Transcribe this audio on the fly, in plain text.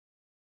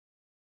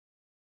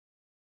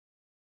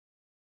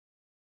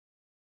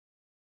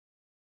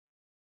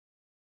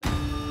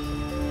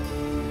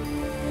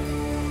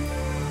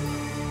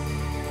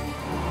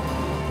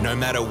No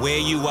matter where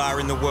you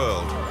are in the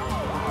world,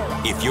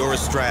 if you're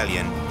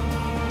Australian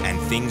and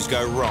things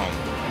go wrong,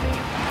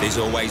 there's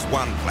always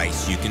one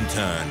place you can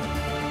turn.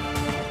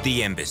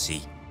 The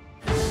Embassy.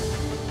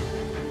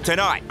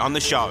 Tonight on the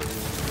show.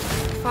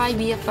 5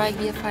 beer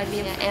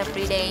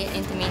every day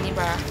in the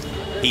minibar.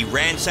 He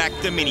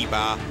ransacked the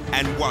minibar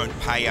and won't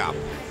pay up.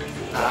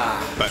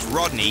 But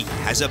Rodney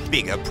has a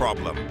bigger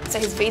problem. So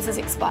his visa's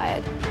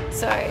expired,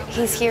 so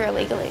he's here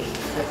illegally.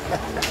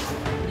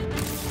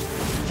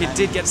 He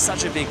did get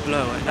such a big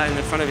blow in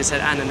the front of his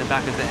head and in the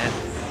back of the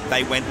head.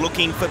 They went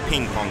looking for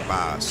ping pong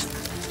bars.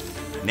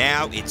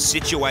 Now it's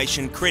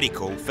situation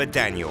critical for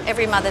Daniel.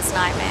 Every mother's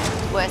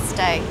nightmare, worst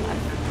day,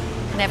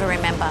 I never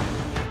remember.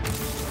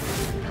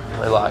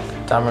 We're like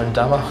Dumber and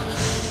Dumber.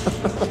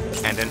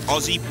 And an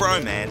Aussie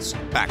bromance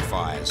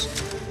backfires.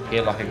 He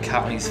had like a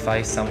cut on his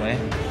face somewhere.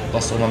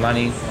 Lost all my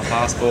money, my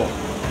passport.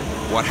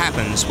 What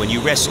happens when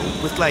you wrestle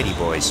with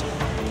ladyboys?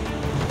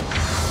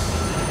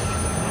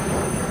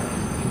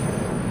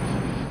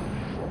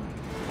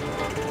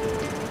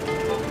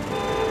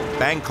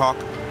 Bangkok,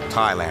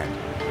 Thailand.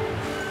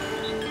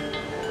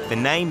 The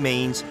name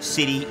means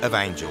City of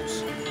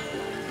Angels.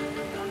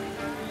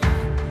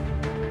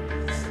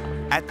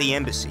 At the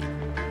embassy,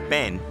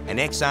 Ben, an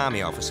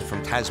ex-army officer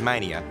from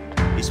Tasmania,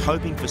 is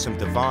hoping for some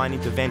divine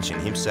intervention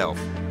himself.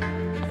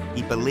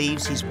 He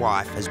believes his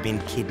wife has been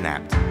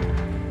kidnapped.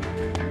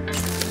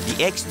 The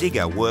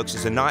ex-digger works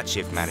as a night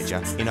shift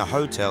manager in a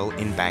hotel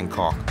in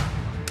Bangkok.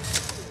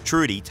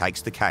 Trudy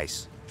takes the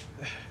case.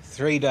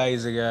 3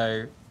 days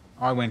ago,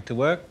 I went to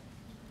work,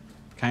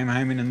 came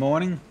home in the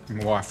morning, and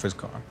my wife was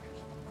gone.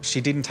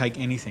 She didn't take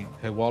anything.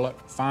 Her wallet,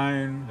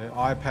 phone, her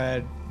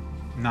iPad,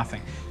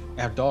 nothing.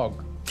 Our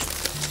dog.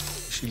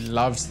 She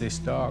loves this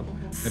dog,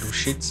 little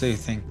Shih Tzu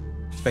thing.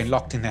 It's been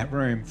locked in that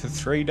room for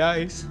 3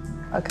 days.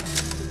 Okay.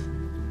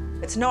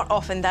 It's not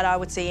often that I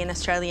would see an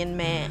Australian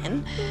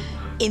man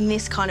in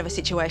this kind of a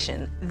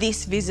situation,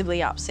 this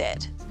visibly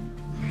upset.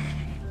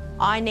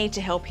 I need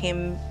to help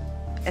him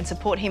and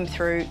support him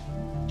through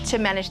to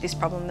manage this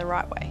problem the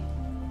right way.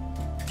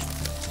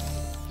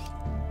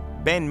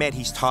 Ben met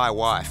his Thai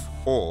wife,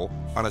 Or,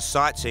 on a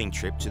sightseeing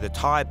trip to the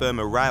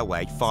Thai-Burma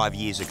Railway 5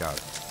 years ago.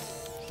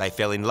 They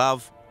fell in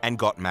love and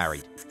got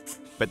married,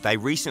 but they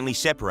recently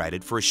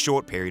separated for a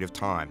short period of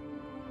time.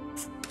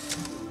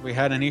 We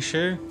had an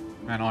issue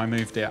and I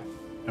moved out.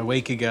 A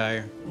week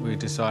ago, we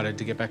decided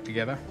to get back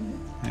together.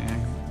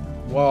 And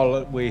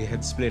while we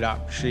had split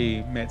up,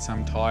 she met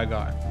some Thai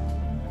guy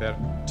about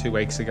 2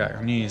 weeks ago,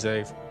 on New Year's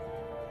Eve.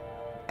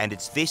 And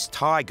it's this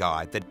Thai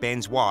guy that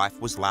Ben's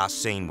wife was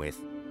last seen with.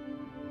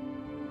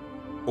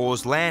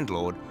 Or's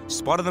landlord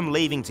spotted them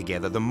leaving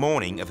together the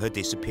morning of her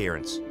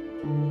disappearance.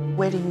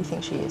 Where do you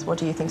think she is? What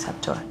do you think's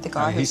happened to her? The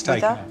guy who's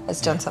with her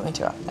has done something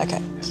to her.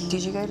 Okay.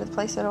 Did you go to the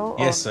police at all?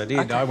 Yes, I did.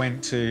 Okay. I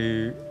went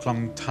to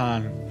Klong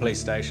Tan police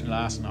station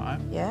last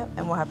night. Yeah,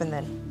 and what happened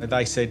then?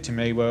 They said to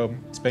me, well,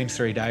 it's been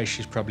 3 days,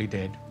 she's probably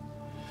dead.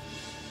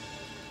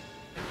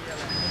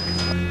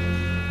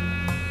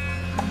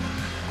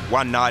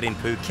 One night in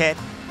Phuket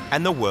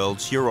and the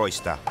world's your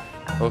oyster.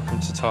 Welcome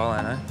to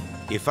Thailand,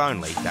 eh? If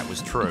only that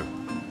was true.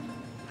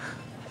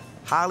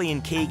 Harley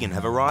and Keegan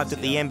have arrived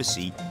at the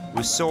embassy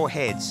with sore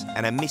heads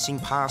and a missing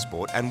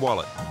passport and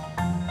wallet.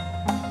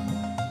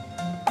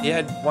 He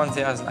had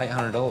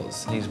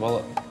 $1,800 in his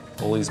wallet.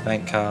 All his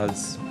bank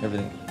cards,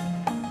 everything.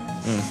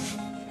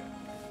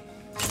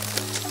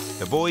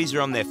 The boys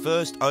are on their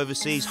first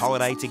overseas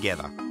holiday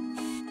together.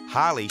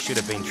 Harley should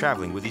have been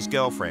travelling with his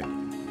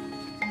girlfriend.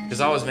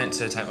 Because I was meant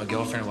to take my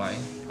girlfriend away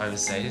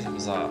overseas. It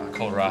was like, I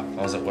called her up,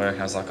 I was at work,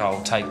 and I was like,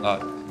 I'll take,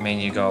 like, me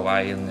and you go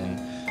away, and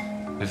then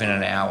within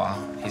an hour,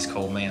 he's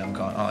called me and I'm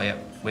going, oh, yeah,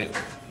 me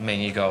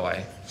and you go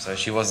away. So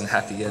she wasn't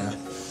happy, yeah.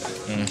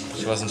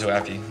 She wasn't too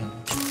happy.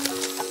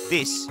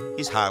 This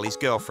is Harley's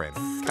girlfriend,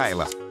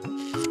 Kayla.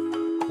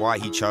 Why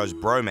he chose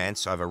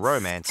bromance over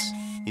romance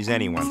is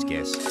anyone's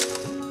guess.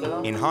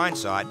 In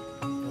hindsight,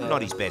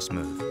 not his best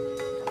move.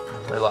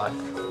 We're like,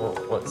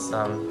 what's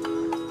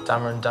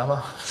Dumber and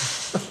Dumber?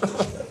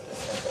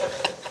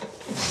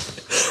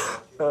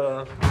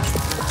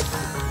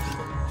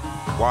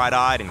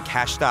 Wide-eyed and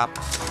cashed up,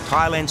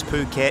 Thailand's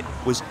Phuket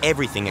was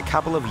everything a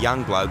couple of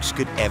young blokes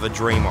could ever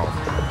dream of.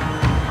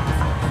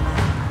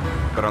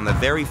 But on the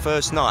very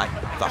first night,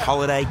 the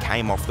holiday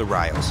came off the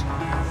rails.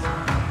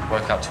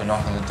 Woke up to a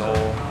knock on the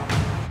door.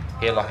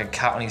 He had like a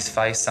cut on his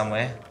face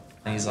somewhere.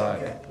 And he's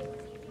like,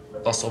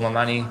 lost all my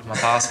money, my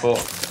passport.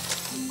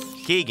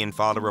 Keegan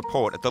filed a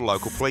report at the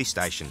local police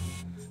station,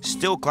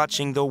 still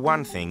clutching the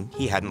one thing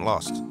he hadn't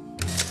lost.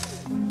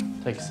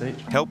 Take a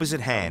seat. Help is at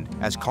hand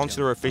as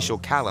consular official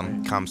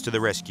Callum comes to the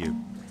rescue.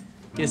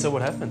 Yeah, so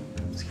what happened?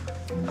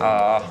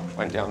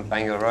 Went down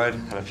Bangor Road,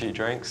 had a few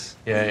drinks.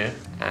 Yeah.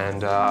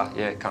 And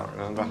yeah, can't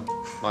remember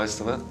most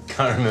of it.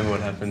 Can't remember what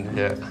happened.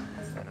 Yeah.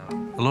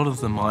 A lot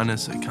of the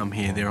miners that come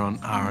here, they're on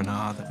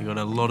R&R. They've got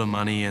a lot of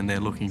money and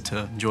they're looking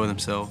to enjoy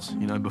themselves,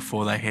 you know,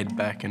 before they head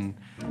back and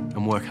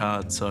work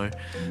hard. So,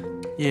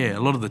 yeah, a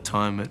lot of the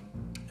time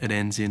it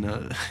ends in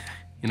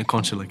a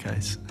consular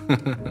case.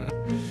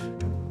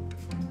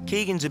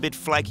 Keegan's a bit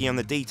flaky on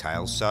the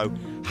details, so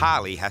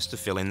Harley has to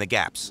fill in the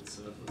gaps.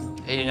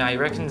 You know, he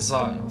reckons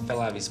like fell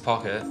out of his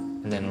pocket,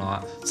 and then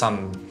like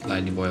some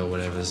ladyboy or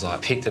whatever's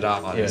like picked it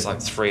up. Like, There's like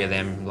 3 of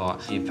them.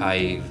 Like you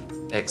pay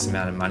X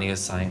amount of money or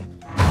something.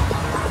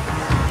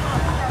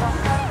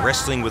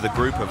 Wrestling with a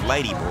group of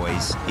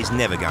ladyboys is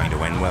never going to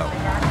end well.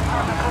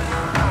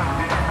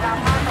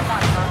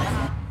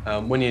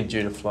 When are you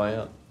due to fly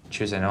out?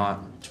 Tuesday night.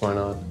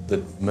 Tomorrow night.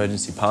 The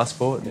emergency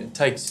passport. It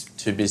takes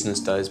 2 business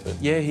days, but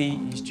yeah,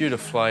 he's due to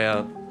fly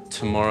out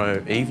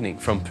tomorrow evening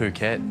from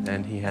Phuket,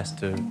 and he has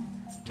to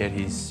get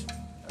his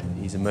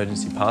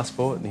emergency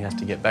passport, and he has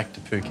to get back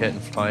to Phuket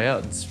and fly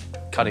out. It's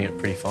cutting it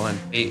pretty fine.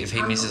 If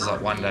he misses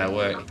like 1 day of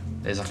work,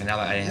 there's like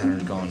another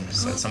 1,800 gone.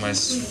 So it's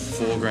almost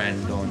 4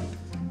 grand gone.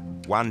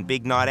 One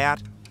big night out,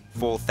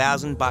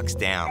 $4,000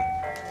 down.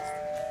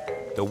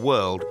 The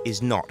world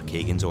is not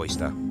Keegan's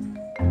oyster.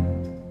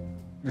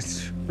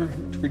 It's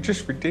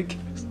just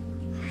ridiculous.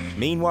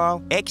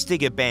 Meanwhile,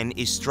 ex-digger Ben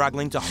is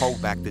struggling to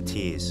hold back the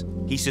tears.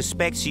 He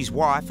suspects his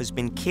wife has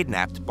been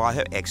kidnapped by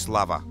her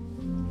ex-lover.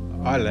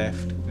 I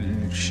left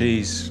and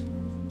she's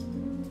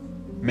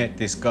met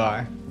this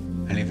guy,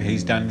 and if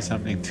he's done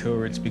something to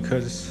her, it's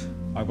because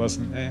I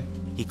wasn't there.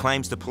 He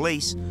claims the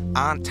police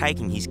aren't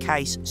taking his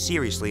case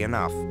seriously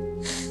enough.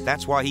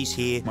 That's why he's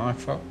here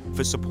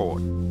for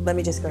support. Let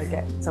me just go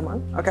get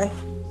someone, okay?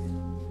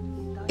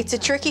 It's a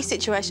tricky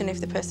situation if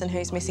the person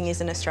who's missing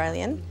is an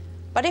Australian.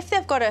 But if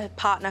they've got a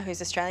partner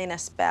who's Australian, a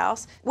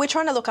spouse, we're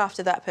trying to look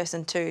after that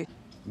person too.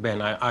 Ben,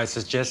 I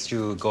suggest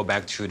you go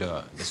back to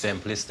the same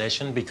police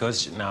station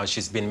because now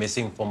she's been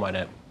missing for more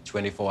than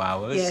 24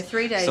 hours. Yeah,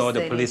 3 days. So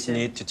the police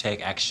need to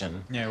take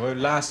action. Yeah, well,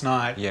 last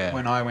night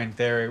when I went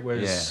there, it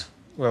was,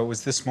 well, it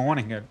was this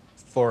morning at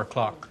 4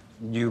 o'clock.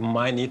 You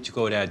might need to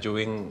go there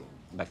during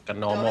like a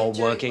normal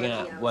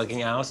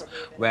working hours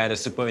where the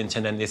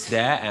superintendent is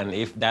there, and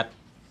if that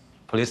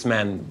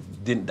policeman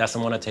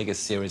doesn't want to take it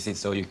seriously,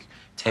 so you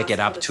take it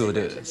up to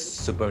the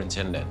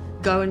superintendent.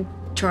 Go and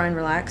try and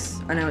relax.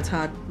 I know it's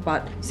hard,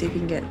 but see if you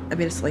can get a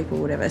bit of sleep or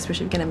whatever,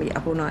 especially if you're going to be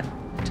up all night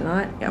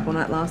tonight, up all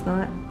night last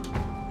night.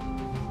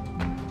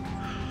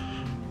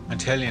 I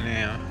tell you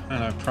now,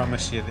 and I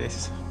promise you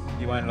this,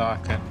 you won't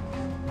like it,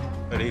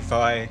 but if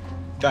I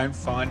don't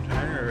find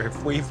her, or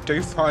if we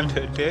do find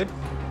her dead,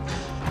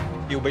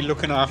 you'll be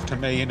looking after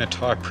me in a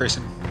Thai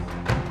prison.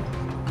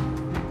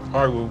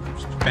 I will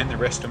spend the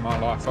rest of my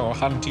life, I'll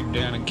hunt him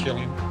down and kill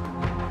him.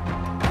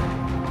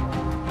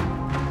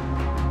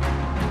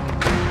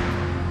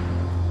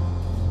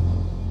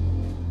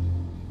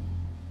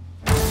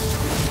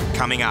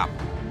 Coming up.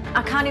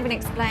 I can't even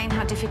explain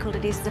how difficult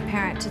it is as a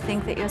parent to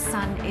think that your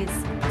son is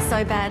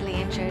so badly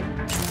injured.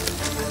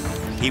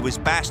 He was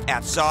bashed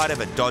outside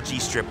of a dodgy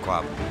strip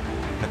club.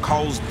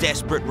 Nicole's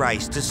desperate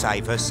race to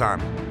save her son.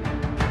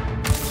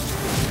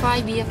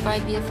 5 beer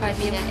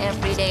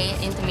every day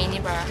in the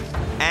minibar.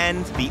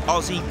 And the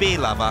Aussie beer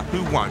lover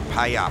who won't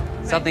pay up.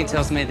 Something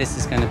tells me this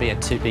is going to be a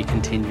to be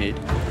continued.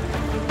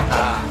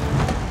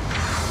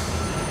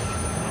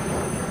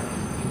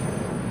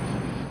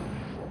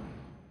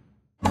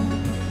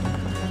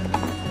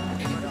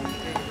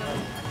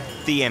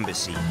 The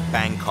Embassy,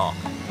 Bangkok.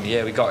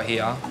 Yeah, we got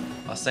here.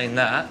 I seen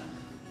that,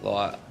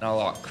 and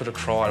I could have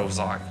cried. It was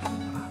like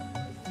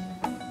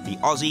the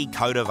Aussie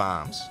coat of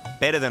arms.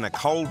 Better than a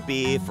cold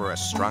beer for a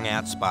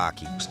strung-out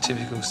Sparky. It's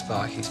typical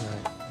Sparkies,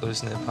 mate,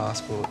 losing their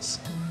passports.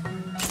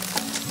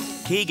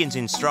 Keegan's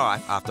in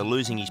strife after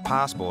losing his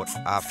passport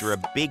after a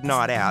big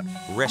night out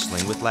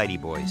wrestling with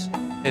ladyboys.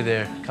 Yeah,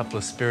 they're a couple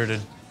of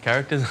spirited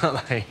characters,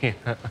 aren't they?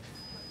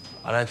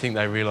 I don't think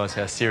they realise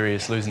how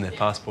serious losing their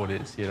passport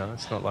is, you know?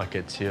 It's not like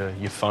it's your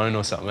phone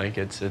or something,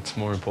 it's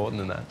more important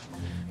than that.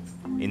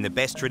 In the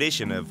best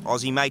tradition of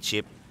Aussie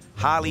mateship,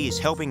 Harley is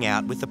helping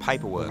out with the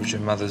paperwork. What's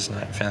your mother's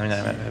name, family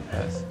name at her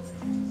birth?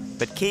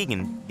 But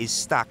Keegan is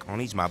stuck on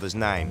his mother's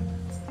name.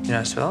 You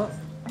know spell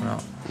it? No.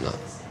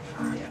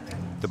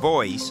 The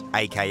boys,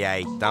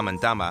 aka Dumb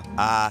and Dumber,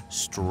 are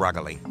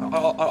struggling. I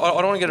don't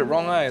want to get it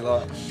wrong, eh?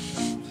 Like,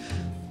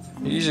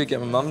 I usually get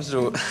my mum to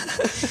do it.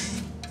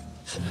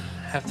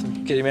 Have to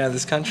get him out of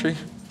this country.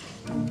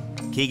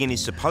 Keegan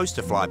is supposed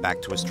to fly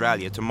back to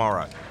Australia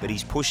tomorrow, but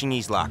he's pushing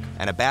his luck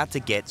and about to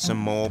get some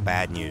more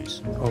bad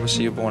news.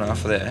 Obviously, you're born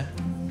after there.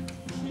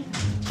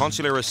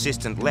 Consular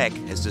Assistant Lek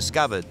has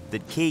discovered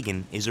that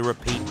Keegan is a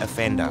repeat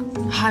offender.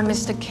 Hi,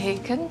 Mr.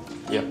 Keegan.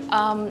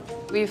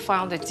 Yep. We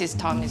found that this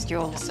time is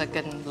your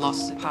second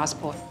lost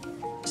passport.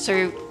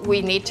 So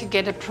we need to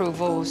get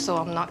approval, so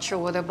I'm not sure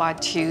whether by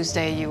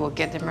Tuesday you will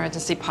get the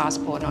emergency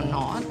passport or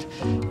not.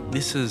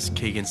 This is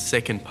Keegan's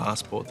second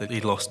passport that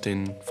he lost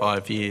in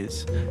 5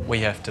 years. We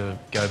have to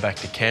go back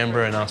to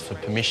Canberra and ask for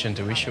permission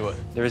to issue it.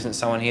 There isn't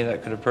someone here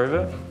that could approve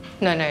it?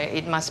 No,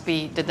 it must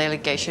be, the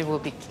delegation will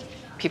be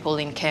people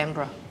in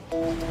Canberra.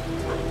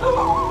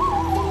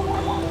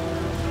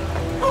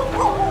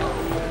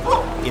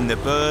 In the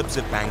burbs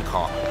of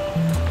Bangkok.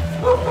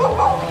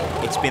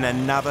 It's been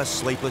another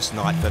sleepless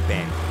night for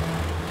Ben.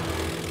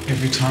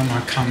 Every time I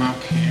come up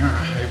here,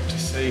 I hope to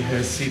see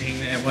her sitting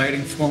there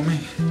waiting for me.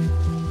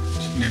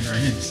 She never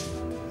is.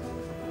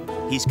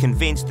 He's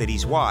convinced that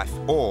his wife,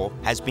 Or,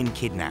 has been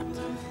kidnapped.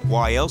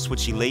 Why else would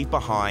she leave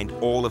behind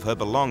all of her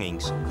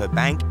belongings, her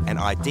bank and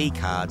ID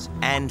cards,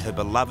 and her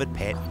beloved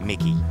pet,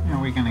 Mickey? How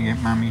are we going to get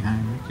Mummy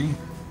home, Mickey?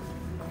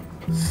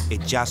 It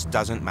just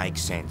doesn't make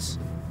sense.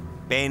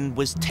 Ben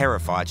was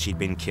terrified she'd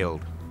been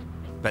killed.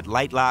 But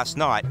late last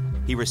night,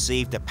 he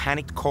received a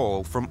panicked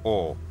call from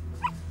Or.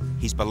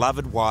 His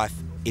beloved wife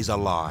is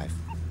alive.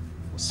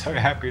 So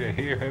happy to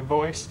hear her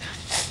voice,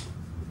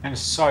 and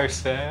so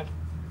sad.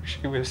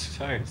 She was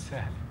so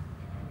sad.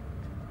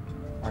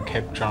 I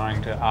kept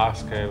trying to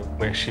ask her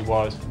where she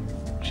was.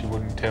 She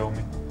wouldn't tell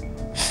me.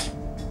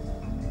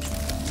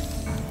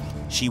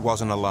 She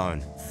wasn't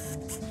alone.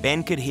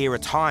 Ben could hear a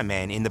Thai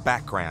man in the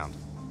background.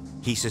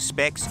 He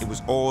suspects it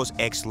was Or's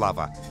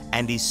ex-lover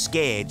and is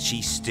scared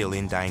she's still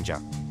in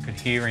danger. Could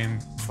hear him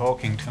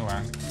talking to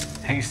her.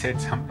 He said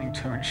something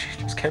to her and she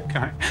just kept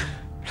going,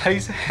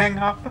 "Please hang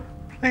up,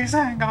 please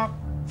hang up."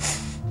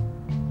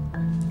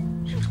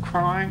 She was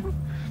crying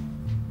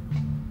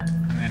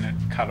and then it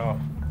cut off.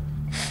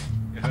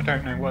 I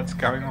don't know what's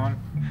going on.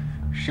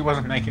 She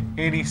wasn't making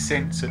any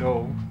sense at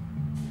all.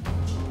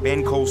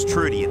 Ben calls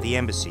Trudy at the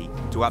embassy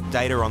to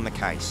update her on the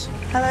case.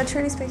 Hello,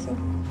 Trudy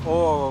speaking.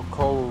 Or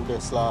called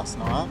us last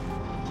night.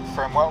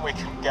 From what we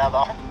can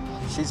gather,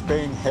 she's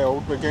being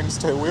held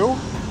against her will.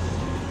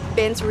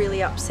 Ben's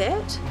really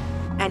upset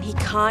and he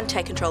can't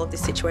take control of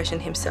this situation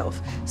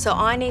himself. So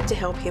I need to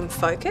help him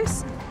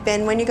focus.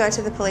 Ben, when you go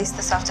to the police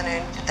this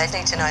afternoon, they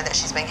need to know that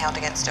she's being held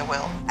against her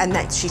will. And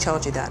that she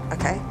told you that,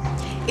 okay?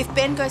 If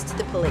Ben goes to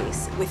the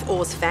police with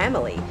Or's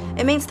family,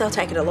 it means they'll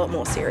take it a lot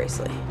more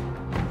seriously.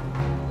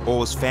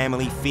 Or's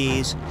family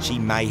fears she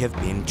may have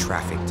been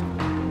trafficked.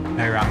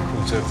 Her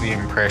uncle's of the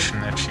impression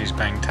that she's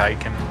being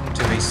taken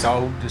to be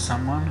sold to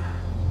someone.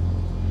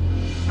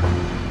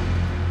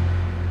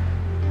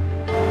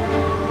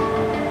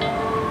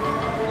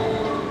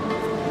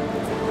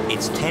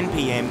 It's 10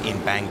 p.m. in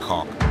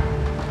Bangkok,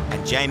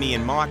 and Jamie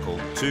and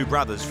Michael, two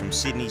brothers from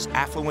Sydney's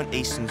affluent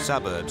eastern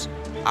suburbs,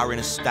 are in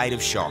a state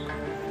of shock.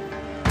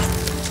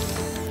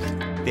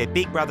 Their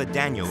big brother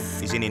Daniel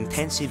is in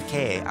intensive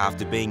care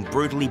after being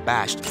brutally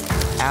bashed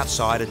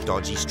outside a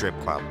dodgy strip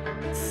club.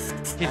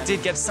 He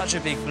did get such a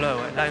big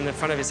blow in the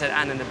front of his head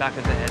and in the back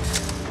of the head.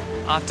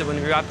 After, when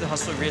we arrived at the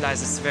hospital, we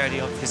realised the severity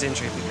of his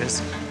injury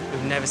because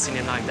we've never seen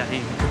him like that.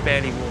 He could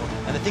barely walk.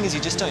 And the thing is,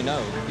 you just don't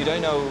know. You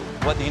don't know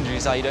what the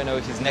injuries are. You don't know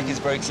if his neck is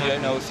broken. You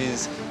don't know if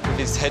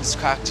his head's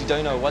cracked. You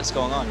don't know what's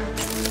going on.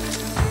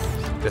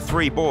 The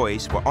three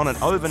boys were on an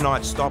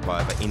overnight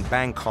stopover in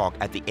Bangkok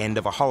at the end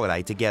of a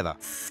holiday together.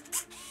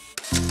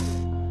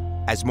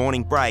 As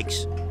morning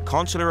breaks,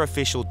 consular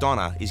official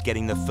Donna is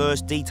getting the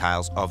first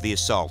details of the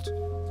assault.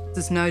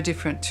 It's no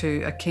different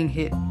to a king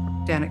hit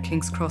down at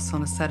King's Cross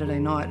on a Saturday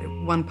night.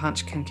 One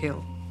punch can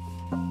kill.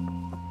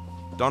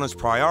 Donna's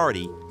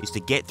priority is to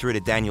get through to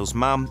Daniel's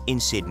mum in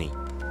Sydney.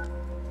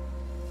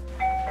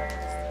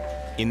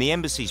 In the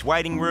embassy's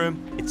waiting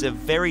room, it's a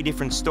very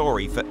different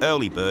story for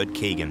early bird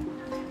Keegan.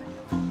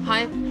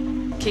 Hi,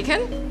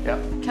 Keegan?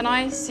 Yeah. Can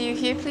I see you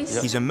here,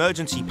 please? His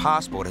emergency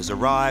passport has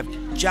arrived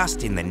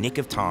just in the nick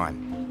of time.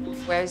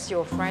 Where's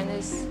your friend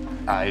is?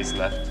 He's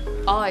left.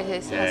 Oh,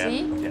 has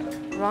he? Yeah.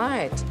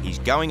 Right. He's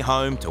going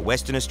home to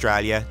Western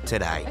Australia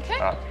today.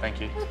 Okay.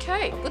 Thank you.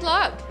 Okay, good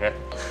luck. Yeah.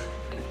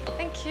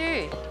 Thank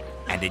you.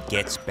 And it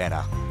gets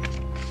better.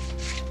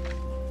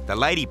 The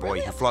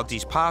ladyboy who flogged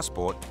his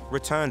passport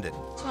returned it.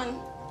 This one.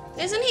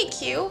 Isn't he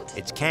cute?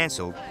 It's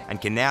cancelled and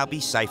can now be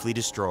safely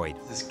destroyed.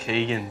 This is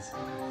Keegan's.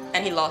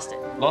 And he lost it.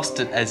 Lost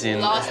it as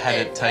in Lost had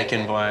it, it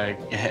taken okay. by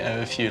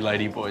a few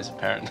ladyboys,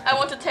 apparently. I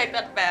want to take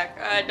that back.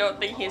 I don't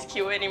think he's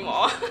cute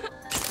anymore.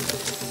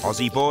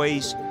 Aussie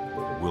boys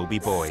will be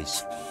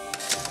boys.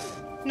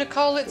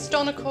 Nicole, it's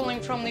Donna calling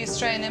from the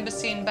Australian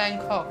Embassy in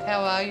Bangkok.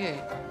 How are you?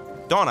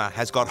 Donna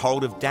has got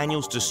hold of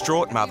Daniel's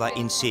distraught mother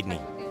in Sydney.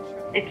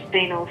 It's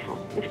been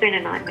awful. It's been a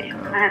nightmare.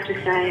 I have to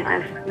say,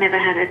 I've never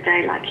had a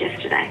day like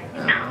yesterday.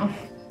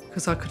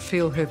 Because I could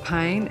feel her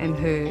pain and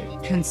her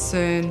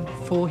concern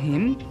for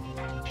him.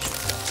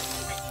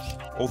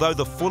 Although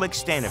the full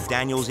extent of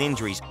Daniel's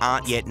injuries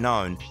aren't yet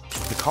known,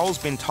 Nicole's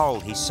been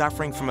told he's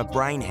suffering from a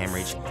brain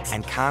hemorrhage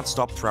and can't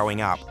stop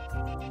throwing up.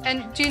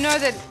 And do you know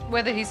that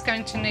whether he's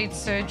going to need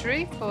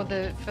surgery for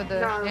the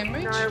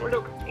hemorrhage? No,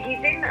 look,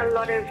 he's in a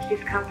lot of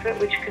discomfort,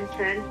 which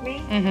concerns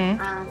me.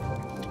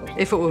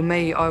 If it were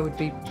me, I would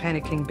be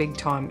panicking big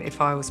time if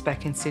I was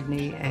back in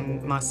Sydney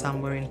and my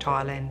son were in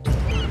Thailand.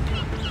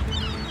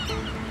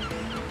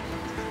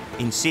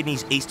 In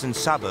Sydney's eastern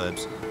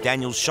suburbs,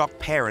 Daniel's shocked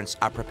parents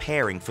are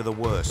preparing for the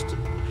worst.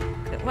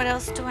 What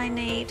else do I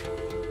need?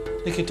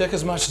 You can take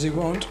as much as you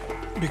want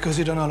because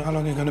you don't know how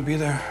long you're going to be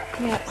there.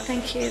 Yeah,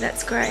 thank you.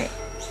 That's great.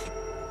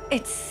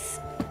 It's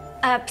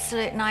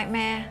absolute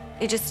nightmare.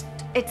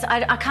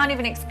 I can't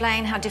even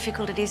explain how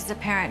difficult it is as a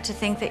parent to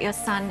think that your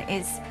son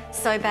is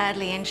so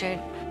badly injured.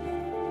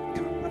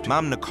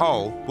 Mum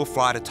Nicole will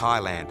fly to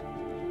Thailand.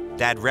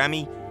 Dad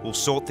Rami will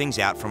sort things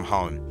out from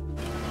home.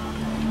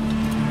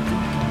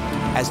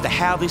 As to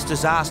how this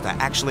disaster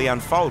actually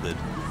unfolded,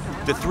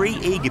 The three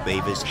eager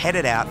beavers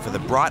headed out for the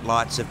bright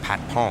lights of Pat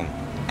Pong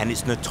and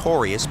its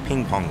notorious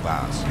ping pong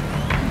bars.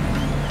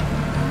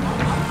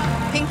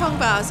 Ping pong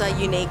bars are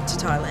unique to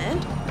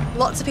Thailand.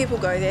 Lots of people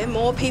go there,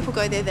 more people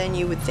go there than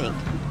you would think.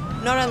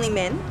 Not only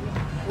men,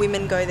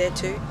 women go there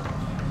too.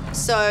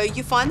 So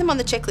you find them on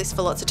the checklist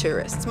for lots of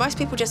tourists. Most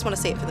people just want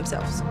to see it for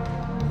themselves.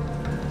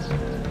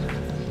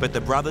 But the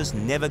brothers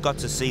never got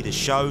to see the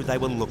show they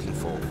were looking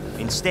for.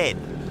 Instead,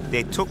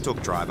 their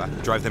tuk-tuk driver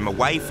drove them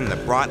away from the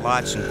bright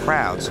lights and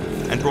crowds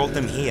and brought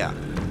them here,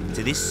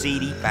 to this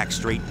seedy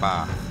backstreet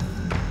bar.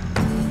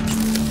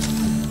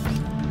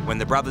 When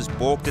the brothers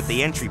balked at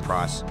the entry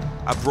price,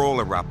 a brawl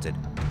erupted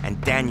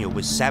and Daniel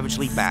was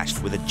savagely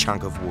bashed with a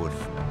chunk of wood.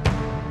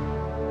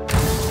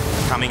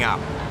 Coming up.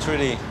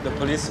 Truly, the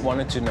police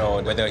wanted to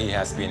know whether he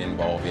has been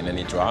involved in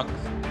any drug.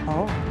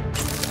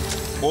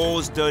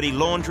 Orr's dirty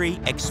laundry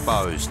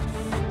exposed.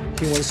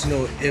 He wants to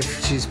know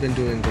if she's been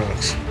doing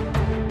drugs.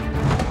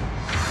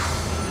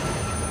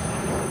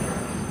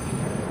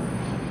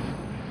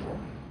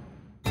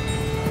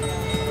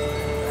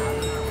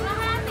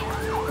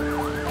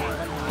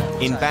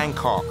 In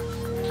Bangkok,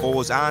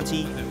 Orr's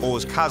auntie,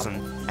 Orr's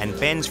cousin, and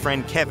Ben's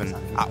friend Kevin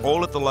are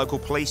all at the local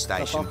police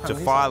station to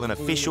file an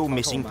official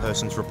missing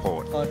persons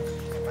report.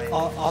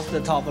 Off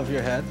the top of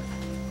your head,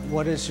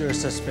 what is your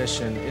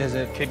suspicion? Is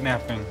it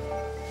kidnapping?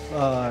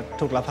 I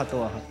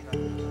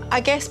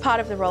guess part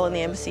of the role in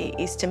the embassy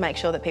is to make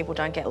sure that people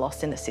don't get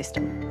lost in the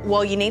system.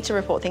 While you need to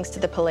report things to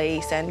the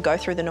police and go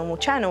through the normal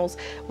channels,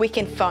 we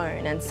can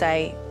phone and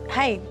say,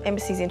 hey,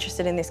 embassy's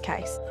interested in this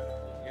case.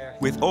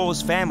 With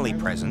Orr's family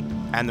present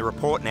and the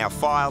report now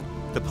filed,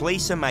 the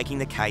police are making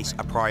the case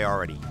a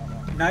priority.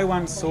 No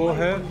one saw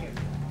her,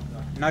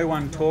 no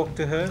one talked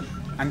to her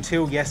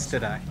until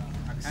yesterday.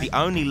 The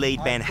only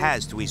lead Ben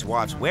has to his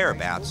wife's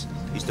whereabouts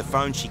is the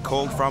phone she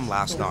called from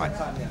last night.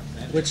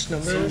 Which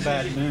number?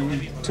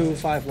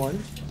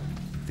 251.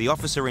 The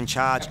officer in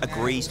charge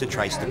agrees to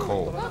trace the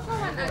call.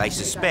 They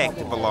suspect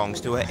it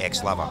belongs to her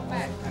ex-lover.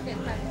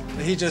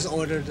 He just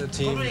ordered the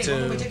team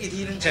to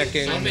check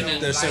in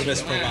the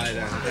service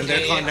provider, and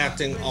they're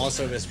contacting all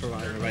service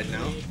providers right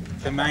now.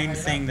 The main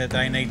thing that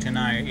they need to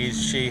know is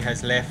she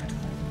has left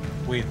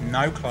with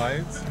no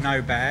clothes,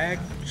 no bag.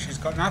 She's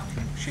got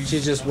nothing. She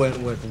just went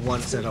with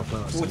one set of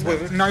clothes.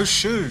 With no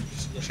shoes.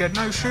 She had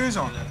no shoes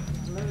on.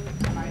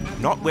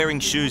 Not wearing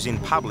shoes in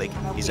public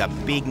is a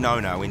big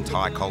no-no in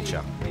Thai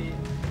culture.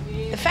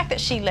 The fact that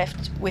she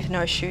left with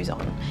no shoes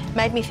on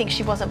made me think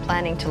she wasn't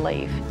planning to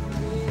leave.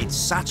 It's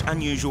such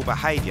unusual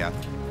behaviour,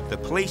 the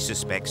police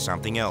suspect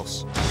something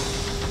else.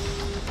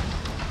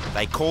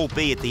 They call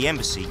B at the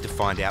embassy to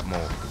find out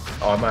more.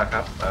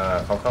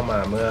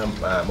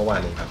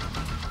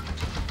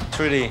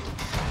 Truly,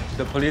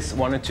 the police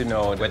wanted to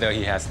know whether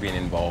he has been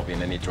involved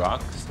in any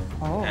drugs.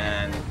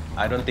 And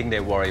I don't think they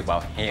worry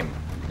about him.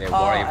 They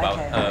worry about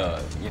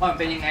her.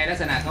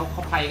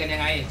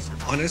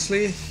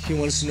 Honestly, he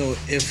wants to know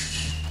if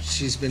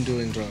she's been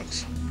doing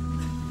drugs.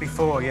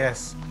 Before,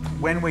 yes.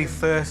 When we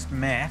first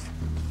met,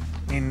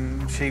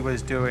 she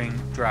was doing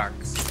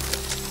drugs.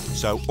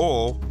 So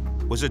Orr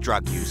was a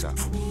drug user.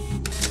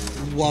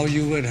 While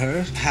you were with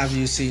her, have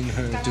you seen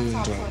her doing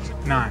drugs?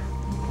 No.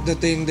 The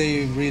thing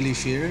they really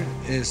fear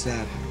is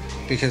that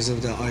because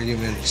of the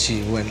argument,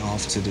 she went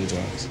off to do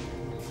drugs.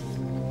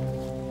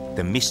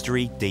 The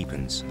mystery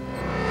deepens.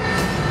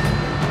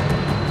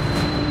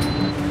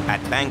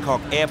 At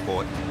Bangkok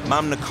airport,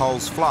 Mum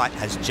Nicole's flight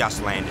has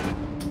just landed.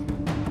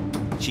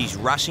 She's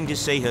rushing to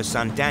see her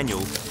son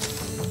Daniel,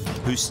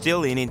 who's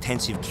still in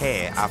intensive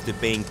care after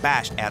being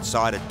bashed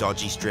outside a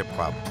dodgy strip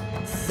club.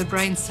 The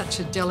brain's such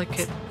a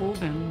delicate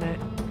organ that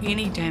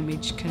any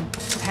damage can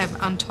have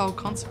untold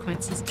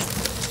consequences.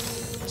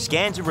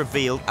 Scans have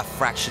revealed a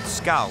fractured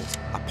skull,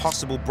 a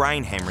possible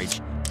brain hemorrhage,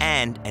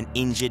 and an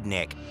injured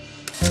neck.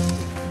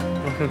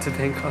 Welcome to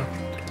Bangkok.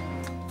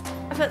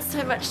 I've got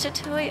so much to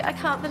tell you. I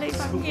can't believe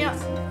I'm here.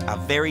 A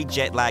very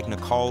jet-lagged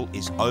Nicole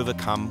is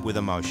overcome with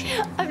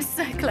emotion. I'm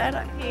so glad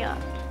I'm here.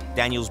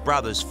 Daniel's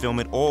brothers film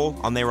it all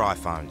on their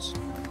iPhones.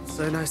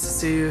 So nice to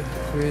see you,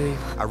 really.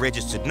 A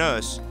registered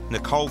nurse,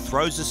 Nicole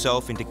throws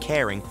herself into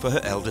caring for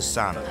her eldest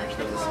son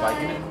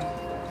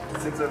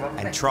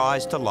and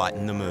tries to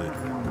lighten the mood.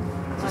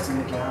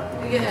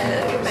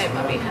 Yeah, you made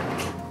Mummy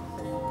happy.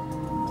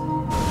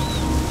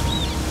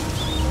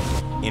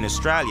 In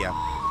Australia,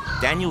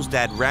 Daniel's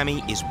dad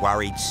Rami is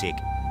worried sick.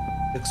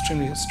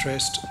 Extremely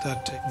stressed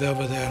that they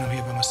were there and I'm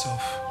here by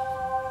myself.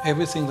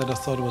 Everything that I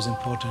thought was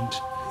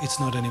important, it's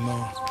not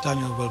anymore.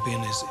 Daniel's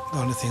well-being is the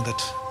only thing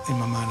that's in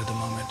my mind at the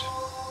moment.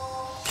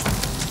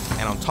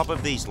 And on top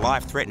of these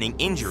life-threatening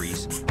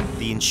injuries,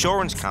 the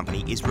insurance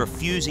company is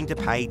refusing to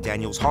pay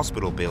Daniel's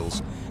hospital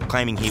bills,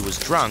 claiming he was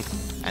drunk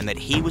and that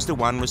he was the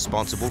one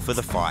responsible for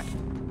the fight.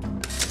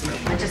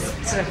 I just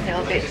sort of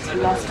feel a bit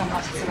lost on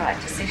what is the right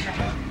decision.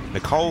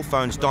 Nicole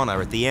phones Donna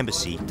at the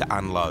embassy to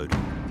unload.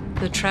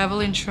 The travel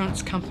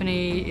insurance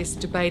company is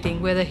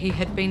debating whether he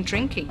had been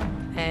drinking,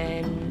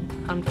 and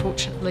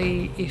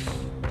unfortunately, if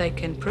they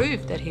can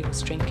prove that he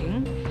was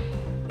drinking,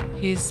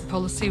 his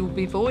policy will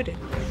be voided.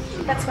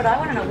 That's what I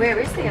want to know. Where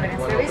is the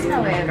evidence? There is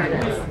no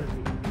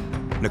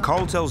evidence.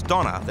 Nicole tells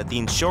Donna that the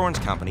insurance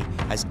company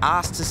has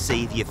asked to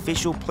see the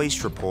official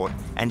police report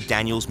and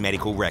Daniel's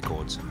medical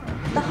records.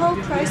 The whole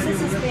process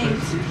has been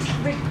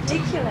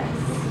ridiculous.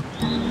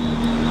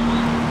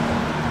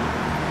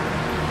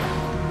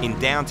 In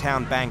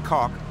downtown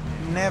Bangkok,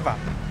 Never.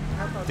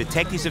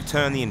 detectives have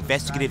turned the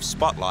investigative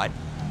spotlight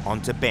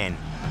onto Ben.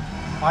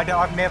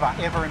 I've never,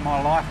 ever in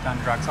my life done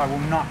drugs. I will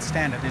not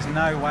stand it. There's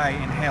no way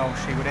in hell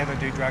she would ever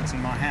do drugs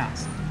in my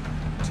house.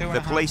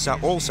 The police are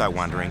also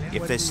wondering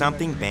if there's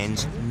something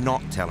Ben's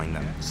not telling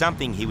them,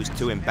 something he was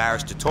too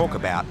embarrassed to talk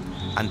about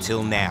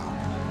until now.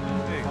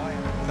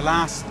 The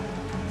last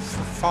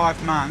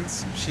 5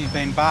 months, she's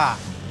been bar.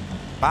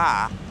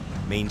 Bar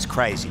means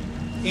crazy.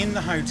 In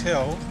the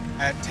hotel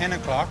at 10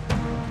 o'clock,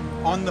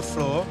 on the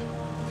floor,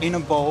 in a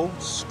ball,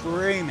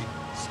 screaming,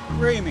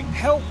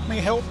 help me,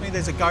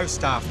 there's a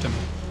ghost after me.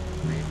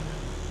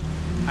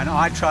 And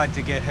I tried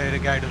to get her to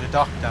go to the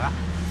doctor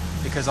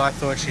because I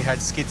thought she had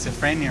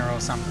schizophrenia or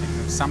something.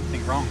 There was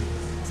something wrong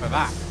for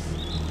that.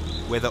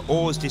 Whether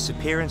Orr's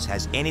disappearance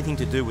has anything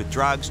to do with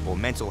drugs or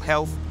mental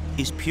health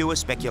is pure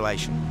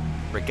speculation.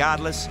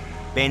 Regardless,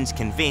 Ben's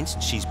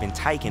convinced she's been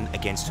taken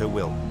against her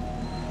will.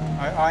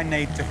 I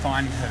need to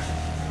find her.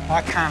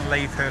 I can't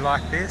leave her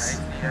like this.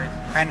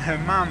 And her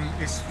mum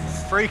is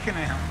freaking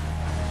out.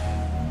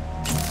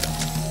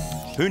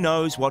 Who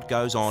knows what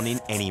goes on in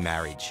any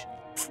marriage?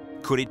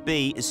 Could it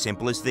be as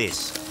simple as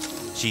this?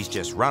 She's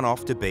just run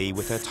off to be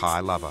with her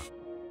Thai lover.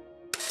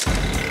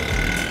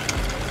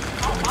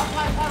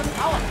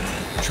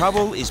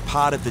 Trouble is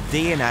part of the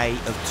DNA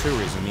of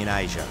tourism in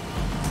Asia.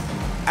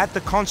 At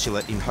the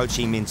consulate in Ho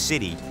Chi Minh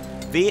City,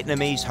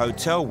 Vietnamese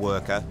hotel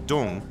worker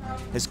Dung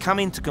has come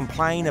in to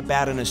complain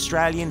about an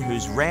Australian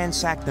who's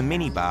ransacked the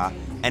minibar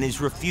and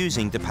is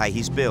refusing to pay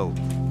his bill.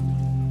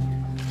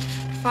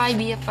 5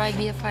 beer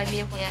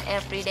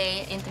every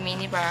day in the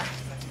minibar.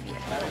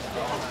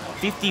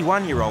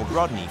 51-year-old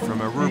Rodney from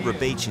Aruba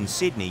Beach in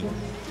Sydney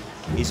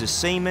is a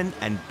seaman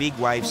and big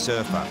wave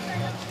surfer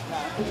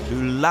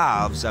who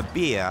loves a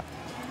beer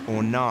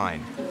or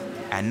 9,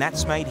 and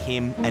that's made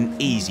him an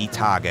easy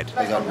target.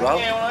 I got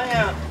robbed,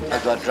 I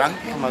got drunk,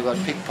 and I got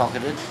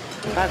pickpocketed.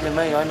 Hardly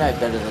me, I know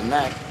better than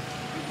that.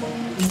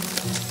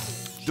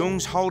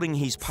 Dung's holding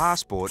his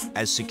passport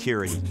as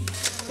security.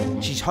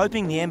 She's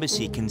hoping the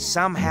embassy can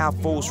somehow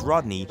force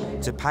Rodney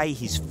to pay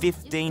his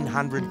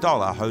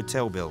 $1,500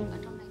 hotel bill.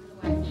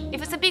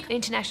 If it's a big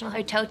international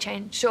hotel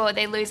chain, sure,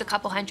 they lose a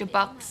couple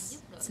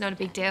 $100. It's not a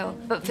big deal.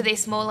 But for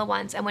these smaller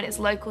ones, and when it's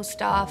local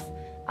staff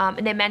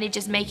and their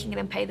managers making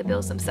them pay the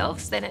bills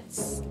themselves, then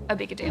it's a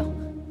bigger deal.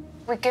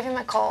 We give him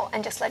a call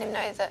and just let him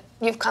know that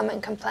you've come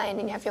and complained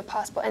and you have your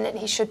passport and that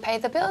he should pay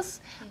the bills,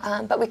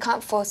 but we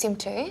can't force him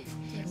to.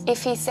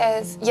 If he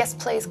says, yes,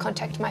 please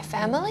contact my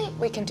family,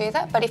 we can do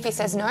that. But if he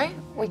says no,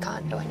 we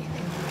can't do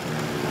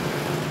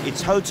anything.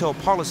 It's hotel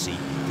policy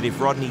that if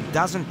Rodney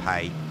doesn't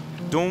pay,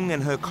 Dung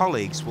and her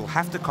colleagues will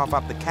have to cough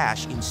up the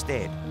cash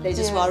instead. They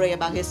just worry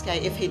about his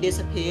case. If he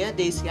disappears,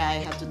 these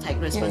guys have to take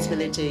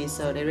responsibility,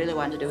 so they really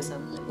want to do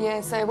something.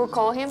 Yeah, so we'll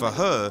call him. For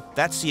her,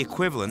 that's the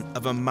equivalent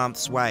of a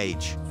month's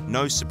wage.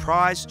 No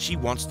surprise, she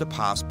wants the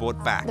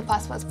passport back. The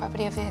passport's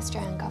property of the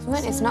Australian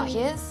government. It's not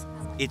his.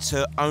 It's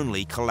her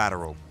only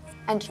collateral.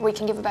 And we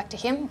can give it back to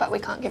him, but we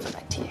can't give it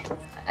back to you.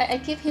 I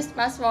give his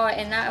passport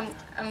and now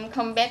I'm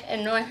come back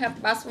and no I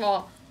have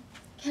passport.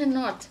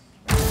 Cannot.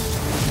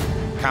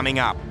 Coming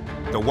up,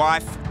 the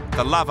wife,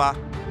 the lover,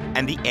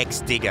 and the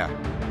ex-digger.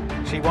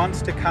 She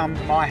wants to come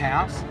to my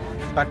house,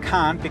 but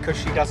can't because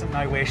she doesn't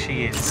know where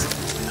she is.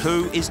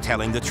 Who is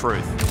telling the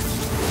truth?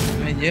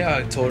 I mean, yeah,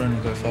 I told him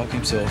to go fuck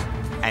himself.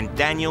 And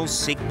Daniel's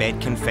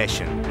sickbed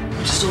confession.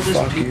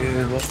 Fuck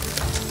you.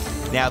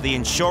 Now the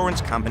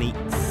insurance company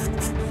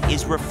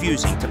is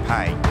refusing to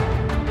pay.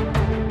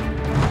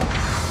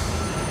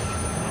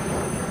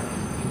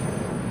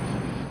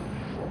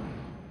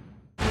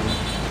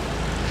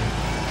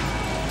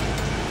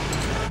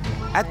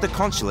 At the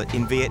consulate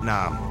in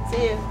Vietnam.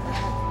 See you.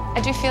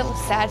 I do feel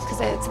sad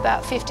because it's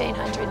about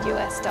 $1,500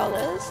 US.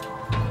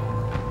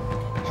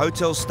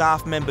 Hotel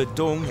staff member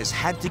Dung has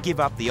had to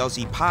give up the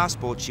Aussie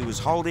passport she was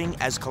holding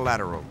as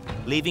collateral,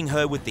 leaving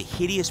her with the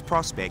hideous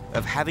prospect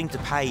of having to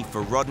pay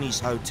for Rodney's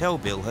hotel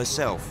bill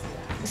herself.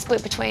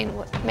 Split between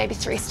maybe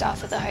 3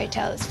 staff at the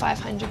hotel is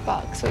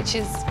 $500, which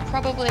is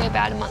probably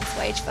about a month's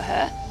wage for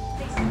her.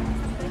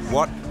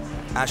 What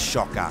a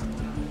shocker.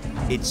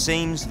 It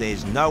seems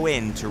there's no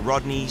end to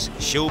Rodney's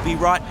she'll be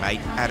right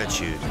mate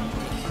attitude.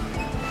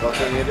 What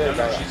can you do,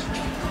 brother?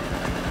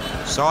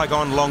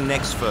 Saigon long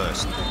necks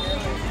first,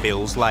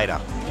 bills later.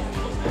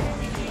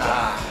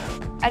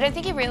 I don't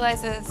think he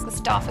realises the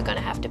staff are going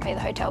to have to pay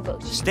the hotel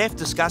bill. Steph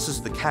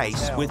discusses the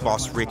case with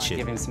boss Richard.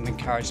 Give him some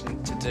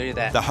encouragement to do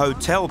that. The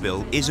hotel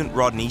bill isn't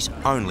Rodney's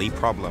only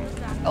problem.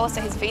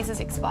 Also, his visa's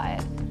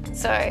expired,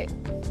 so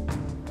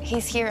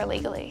he's here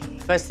illegally.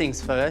 first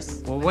things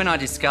first. Well, when I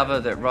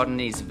discover that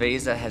Rodney's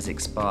visa has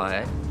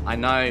expired, I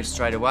know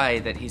straight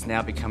away that he's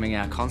now becoming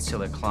our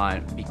consular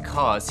client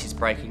because he's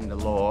breaking the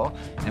law,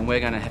 and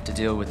we're going to have to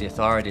deal with the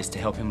authorities to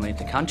help him leave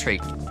the country.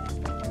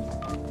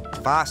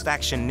 Fast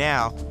action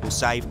now will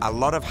save a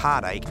lot of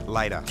heartache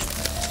later.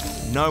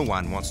 No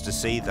one wants to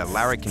see the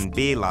larrikin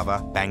beer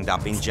lover banged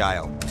up in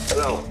jail.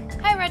 Hello.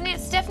 Hi Rodney,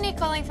 it's Stephanie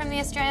calling from the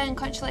Australian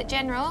Consulate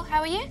General.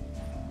 How are you?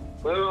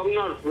 Well, I'm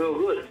not real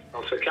good.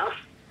 Off the cuff.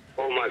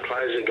 All my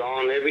clothes are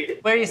gone, everything.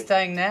 Where are you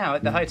staying now?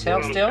 At the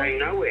hotel I'm still? staying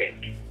nowhere.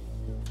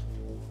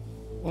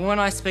 Well, when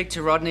I speak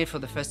to Rodney for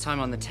the first time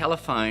on the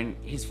telephone,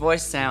 his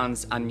voice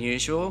sounds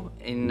unusual.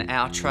 In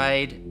our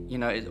trade, you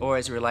know, it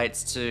always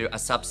relates to a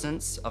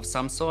substance of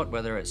some sort,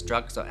 whether it's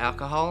drugs or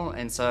alcohol,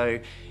 and so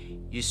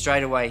you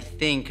straight away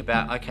think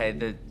about, okay,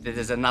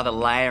 there's another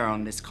layer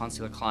on this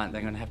consular client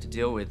they're going to have to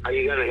deal with. Are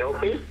you going to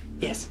help him?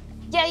 Yes.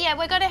 Yeah,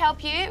 we're going to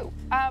help you.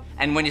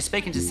 And when you're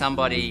speaking to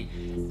somebody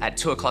at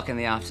 2 o'clock in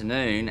the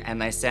afternoon and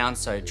they sound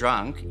so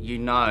drunk, you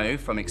know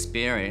from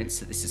experience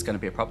that this is going to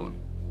be a problem.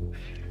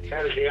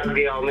 How's the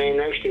ugly old man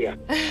next to you?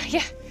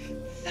 Yeah.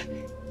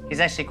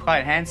 He's actually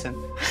quite handsome.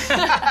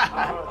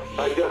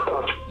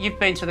 You've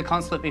been to the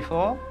consulate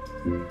before?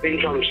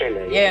 Vincom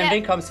Centre. Yeah,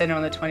 in Vincom Centre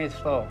on the 20th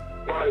floor.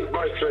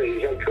 By 3,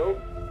 is that cool?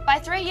 By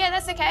 3, yeah,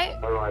 that's okay.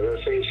 All right, I'll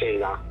see you soon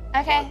now.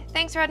 Okay,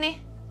 thanks Rodney.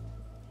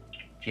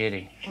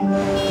 Beauty.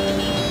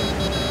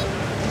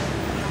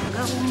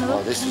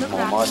 Oh, this is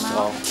more my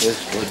style. This is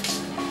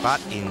good.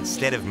 But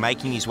instead of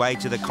making his way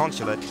to the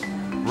consulate,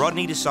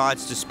 Rodney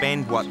decides to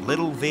spend what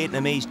little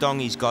Vietnamese dong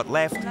he's got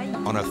left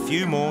on a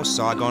few more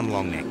Saigon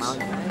long necks.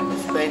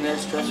 It's been a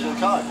stressful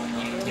time.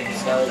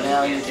 So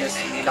now you just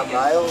cut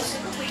rails.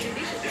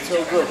 It's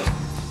all good.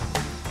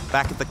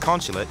 Back at the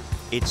consulate,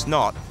 it's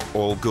not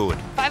all good.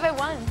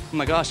 501. Oh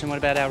my gosh, and what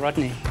about our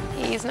Rodney?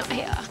 He's not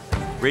here.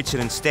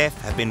 Richard and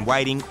Steph have been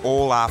waiting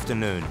all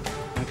afternoon,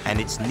 and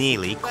it's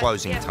nearly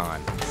closing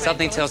time.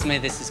 Something tells me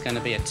this is going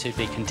to be a to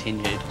be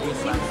continued.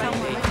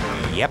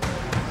 Yep.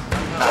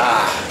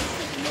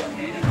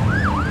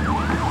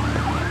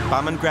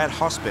 Bumangrat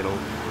Hospital,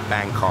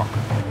 Bangkok.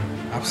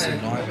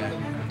 Absolute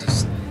nightmare.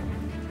 Just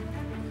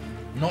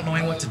not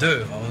knowing what to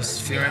do. I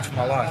was fearing for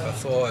my life. I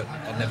thought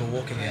I'd never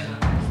walk again.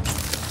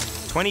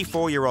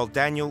 24-year-old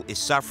Daniel is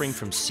suffering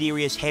from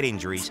serious head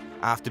injuries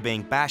after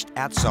being bashed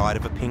outside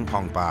of a ping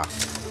pong bar.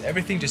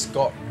 Everything just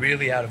got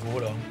really out of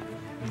order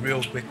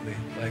real quickly.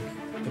 Like,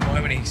 the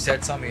moment he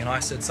said something and I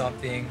said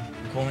something,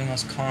 calling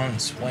us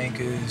cunts,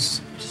 wankers,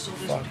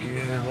 fuck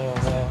you,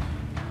 blah, blah.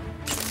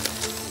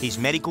 His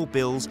medical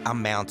bills are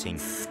mounting,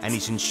 and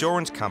his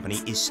insurance company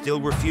is still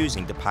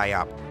refusing to pay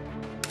up.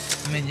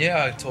 I mean,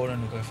 yeah, I told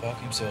him to go fuck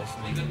himself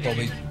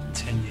probably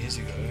 10 years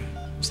ago.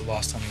 It was the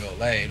last time he got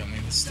laid. I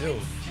mean, but still.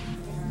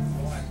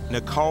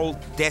 Nicole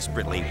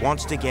desperately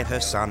wants to get her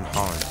son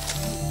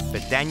home,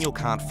 but Daniel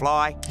can't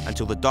fly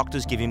until the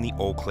doctors give him the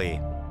all clear.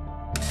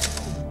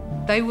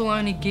 They will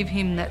only give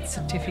him that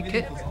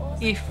certificate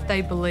if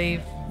they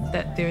believe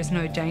that there is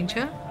no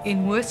danger.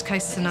 In worst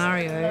case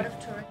scenario,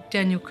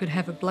 Daniel could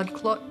have a blood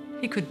clot.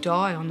 He could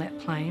die on that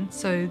plane.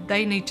 So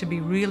they need to be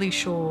really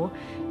sure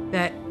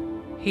that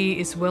he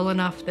is well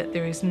enough, that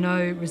there is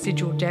no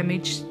residual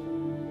damage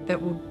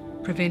that will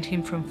prevent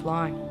him from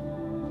flying.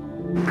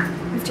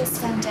 We've just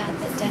found out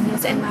that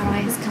Daniel's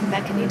MRI has come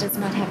back and he does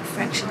not have a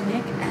fractured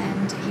neck,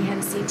 and he had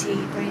a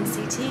CT, brain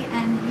CT,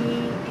 and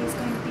he is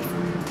going to be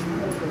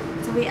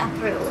fine. So we are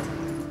thrilled.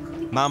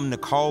 Mum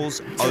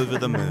Nicole's over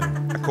the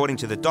moon. According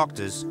to the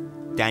doctors,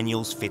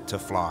 Daniel's fit to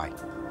fly,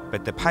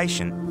 but the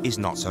patient is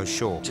not so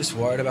sure. Just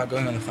worried about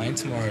going on the plane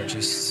tomorrow.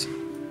 Just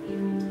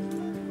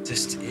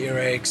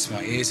earaches.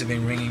 My ears have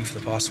been ringing for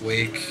the past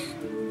week.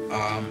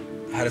 I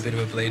had a bit of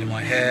a bleed in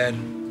my head.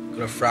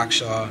 Got a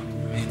fracture. I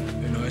mean,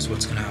 who knows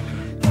what's going to happen.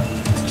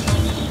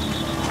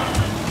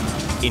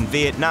 In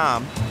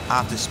Vietnam,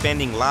 after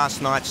spending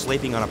last night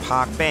sleeping on a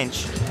park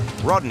bench,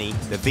 Rodney,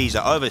 the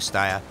visa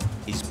overstayer,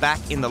 is back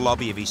in the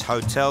lobby of his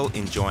hotel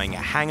enjoying a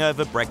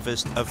hangover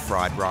breakfast of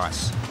fried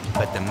rice.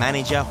 But the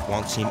manager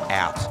wants him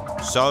out,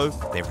 so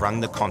they've rung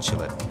the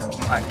consulate.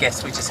 I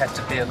guess we just have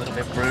to be a little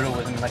bit brutal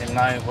with him, let him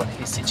know what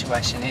his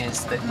situation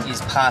is, that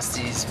he's past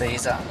his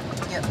visa.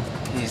 Yep.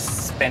 He's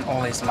spent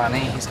all his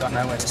money, he's got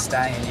nowhere to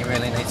stay, and he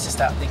really needs to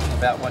start thinking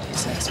about what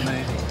his next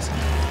move is.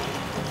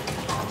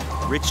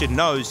 Richard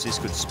knows this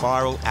could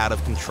spiral out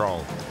of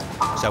control,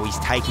 so he's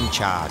taking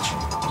charge.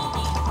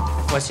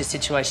 What's your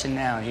situation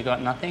now? You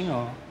got nothing,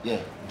 or? Yeah,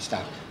 I'm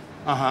stuck.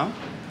 Uh-huh.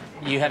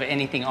 You have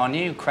anything on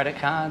you? Credit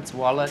cards,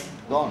 wallet?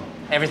 Gone.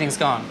 Everything's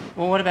gone.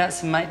 Well, what about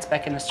some mates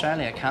back in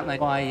Australia? Can't they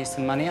buy you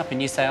some money up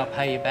and you say, I'll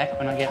pay you back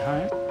when I get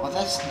home? Well,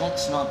 that's not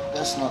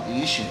the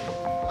issue.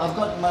 I've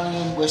got money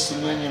in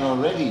Western Union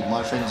already.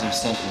 My friends have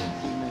sent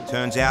me.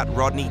 Turns out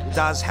Rodney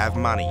does have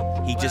money.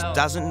 He just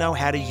doesn't know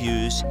how to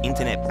use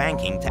internet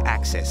banking to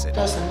access it.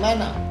 Doesn't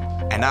matter.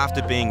 And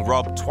after being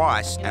robbed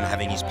twice and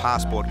having his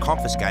passport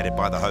confiscated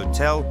by the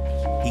hotel,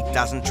 he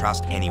doesn't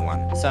trust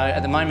anyone. So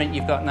at the moment,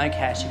 you've got no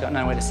cash, you've got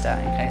nowhere to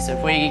stay. Okay, so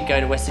if we go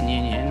to Western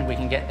Union, we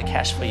can get the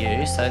cash for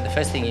you. So the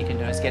first thing you can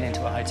do is get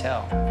into a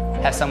hotel,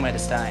 have somewhere to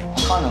stay. I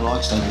kind of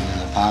like sleeping in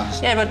the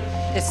parks. Yeah, but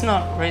it's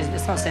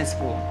not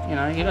sensible. You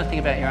know, you've got to think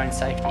about your own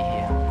safety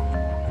here.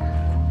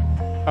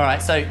 All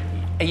right, so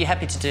are you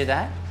happy to do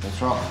that?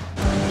 That's right.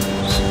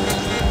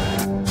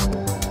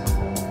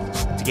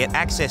 To get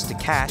access to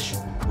cash,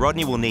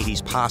 Rodney will need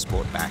his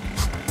passport back.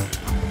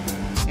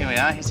 Here we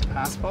are, here's your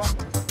passport.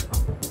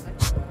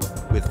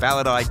 With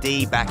valid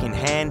ID back in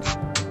hand,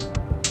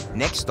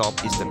 next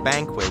stop is the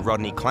bank where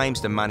Rodney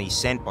claims the money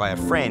sent by a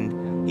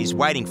friend is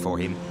waiting for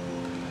him,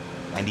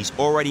 and he's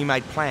already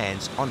made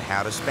plans on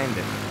how to spend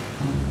it.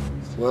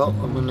 Well,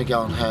 I'm going to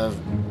go and have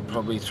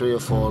probably 3 or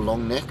 4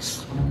 long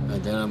necks,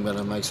 and then I'm going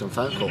to make some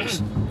phone calls.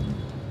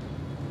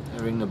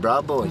 And ring the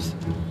bra boys.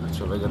 That's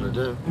what I got to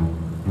do.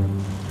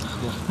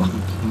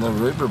 I'm a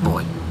Rupert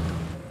boy.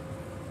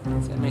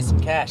 Send me some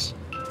cash.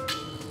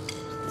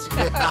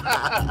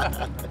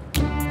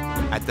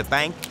 At the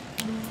bank,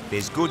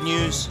 there's good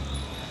news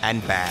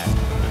and bad.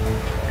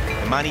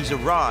 The money's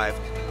arrived,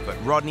 but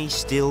Rodney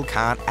still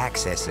can't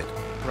access it.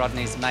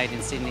 Rodney's mate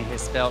in Sydney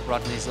has spelt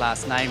Rodney's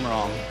last name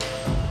wrong.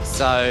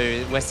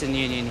 So Western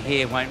Union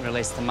here won't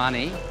release the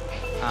money.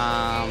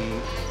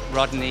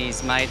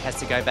 Rodney's mate has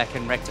to go back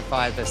and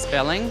rectify the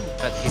spelling,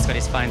 but he's got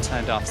his phone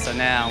turned off. So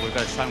now we've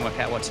got to try and work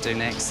out what to do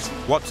next.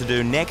 What to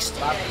do next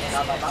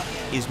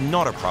is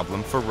not a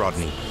problem for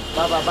Rodney.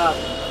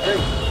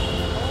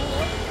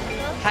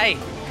 Hey,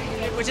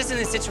 we're just in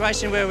a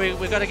situation where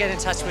we've got to get in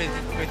touch with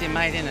your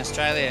mate in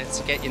Australia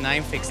to get your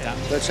name fixed up.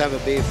 Let's have a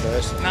beer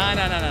first. No.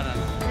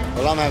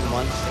 Well, I'm having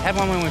one. Have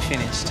one when we're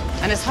finished.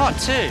 And it's hot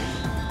too.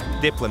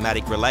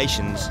 Diplomatic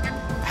relations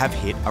have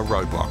hit a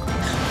roadblock.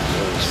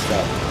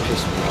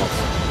 Piss me off.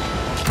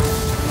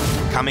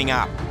 Coming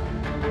up,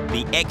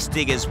 the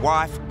ex-digger's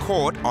wife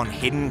caught on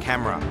hidden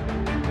camera.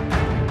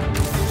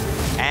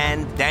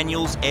 And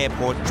Daniel's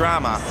airport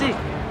drama Sick. Oh my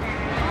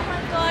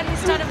God, he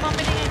started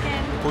vomiting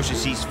again.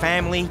 pushes his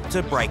family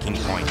to breaking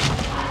point.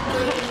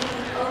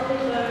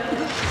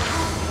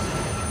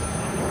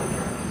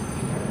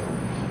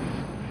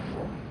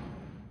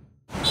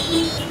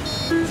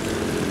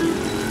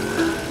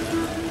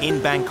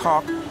 In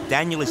Bangkok,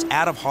 Daniel is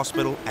out of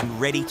hospital and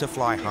ready to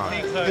fly home.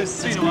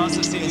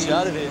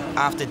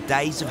 After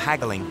days of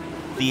haggling,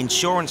 the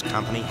insurance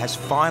company has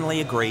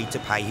finally agreed to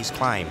pay his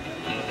claim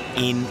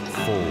in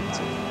full. All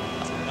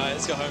right,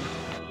 let's go home.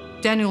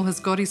 Daniel has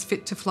got his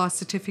fit to fly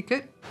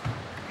certificate.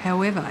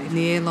 However, if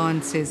the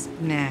airline says,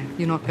 nah,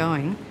 you're not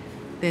going,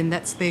 then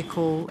that's their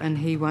call and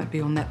he won't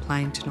be on that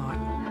plane tonight.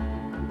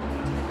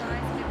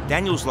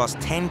 Daniel's lost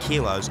 10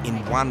 kilos in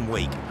 1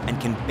 week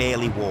and can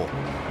barely walk.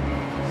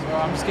 So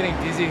I'm just getting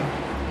dizzy.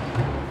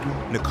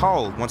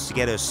 Nicole wants to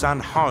get her son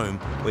home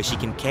where she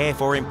can care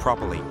for him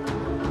properly.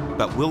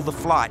 But will the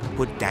flight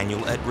put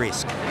Daniel at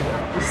risk?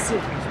 He's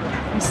sick.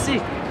 He's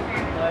sick.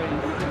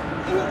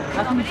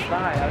 How can he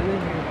fly?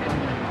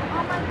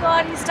 Oh my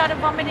God, he started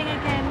vomiting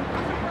again.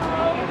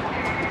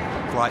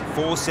 Flight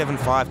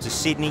 475 to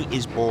Sydney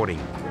is boarding.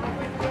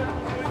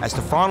 As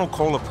the final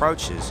call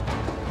approaches,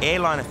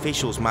 airline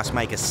officials must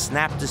make a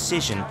snap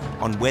decision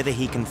on whether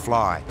he can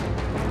fly.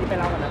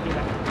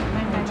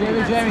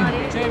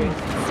 Jamie.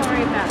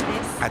 Sorry about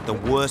this. At the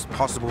worst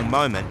possible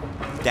moment,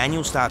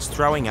 Daniel starts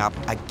throwing up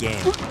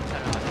again.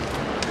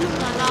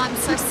 Oh, I'm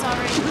so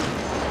sorry.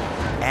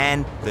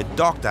 And the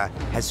doctor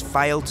has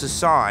failed to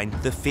sign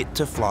the Fit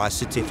to Fly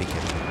certificate.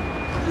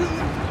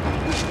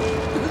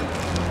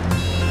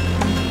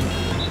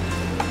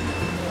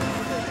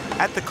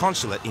 At the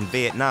consulate in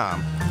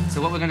Vietnam,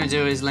 So what we're going to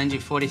do is lend you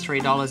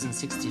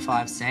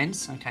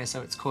 $43.65. Okay,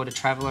 so it's called a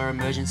traveller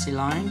emergency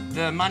loan.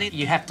 The money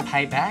you have to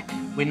pay back,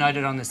 we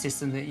noted on the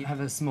system that you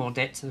have a small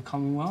debt to the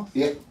Commonwealth.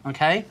 Yeah.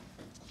 Okay?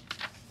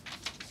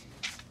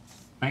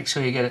 Make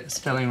sure you get it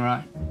spelling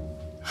right.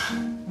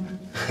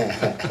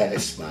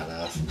 Smart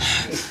ass.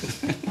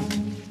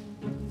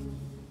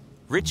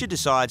 Richard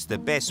decides the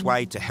best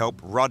way to help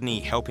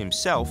Rodney help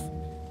himself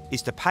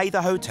is to pay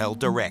the hotel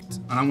direct.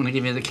 I don't want to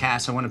give you the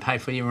cash, I want to pay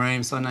for your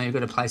room so I know you've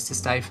got a place to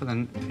stay for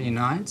your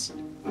nights.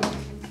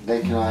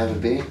 Then can I have a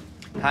beer?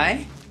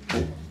 Hey?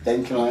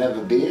 Then can I have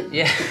a beer?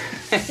 Yeah.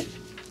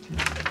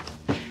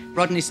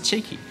 Rodney's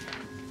cheeky.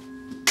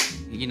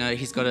 You know,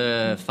 he's got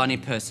a funny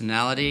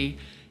personality.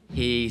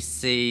 He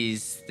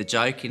sees the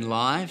joke in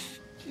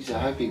life. Jeez, I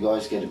hope you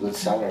guys get a good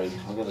salary,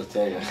 I've got to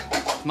tell you.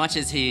 Much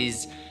as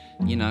he's,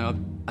 you know,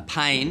 a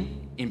pain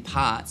in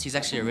parts, he's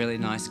actually a really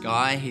nice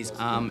guy.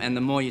 And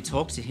the more you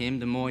talk to him,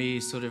 the more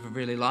you sort of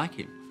really like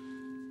him.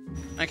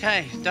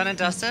 Okay, done and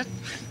dusted.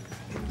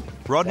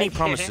 Rodney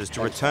promises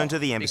to return to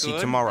the embassy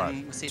tomorrow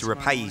to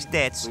repay his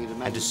debts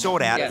and to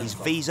sort out his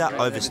visa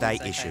overstay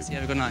issue.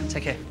 Have a good night.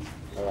 Take care.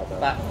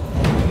 Bye.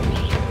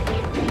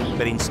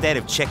 But instead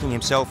of checking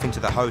himself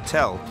into the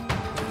hotel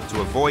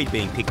to avoid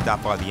being picked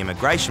up by the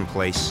immigration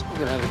police, I'm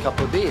going to have a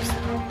couple of beers.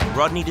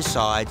 Rodney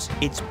decides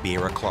it's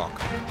beer o'clock.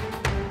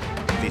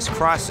 this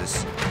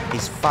crisis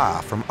is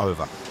far from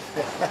over.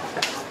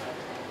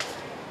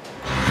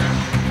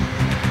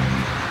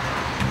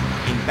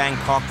 In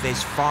Bangkok,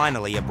 there's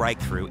finally a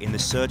breakthrough in the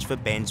search for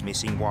Ben's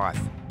missing wife.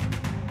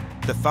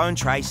 The phone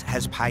trace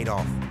has paid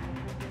off.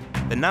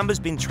 The number's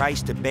been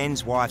traced to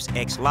Ben's wife's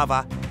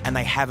ex-lover, and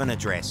they have an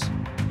address.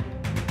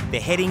 They're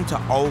heading to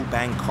Old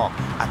Bangkok,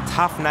 a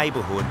tough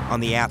neighbourhood on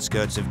the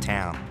outskirts of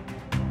town.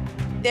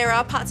 There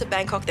are parts of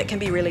Bangkok that can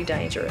be really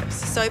dangerous.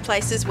 So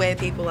places where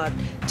people are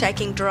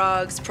taking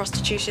drugs,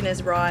 prostitution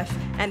is rife,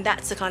 and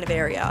that's the kind of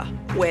area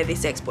where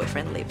this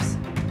ex-boyfriend lives.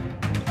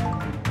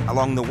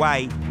 Along the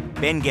way,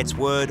 Ben gets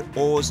word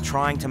Or's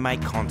trying to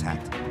make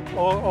contact.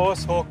 Or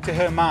talked to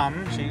her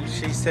mum.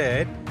 She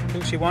said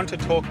she wants to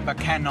talk but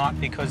cannot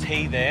because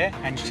he there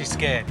and she's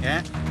scared,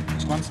 yeah?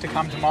 She wants to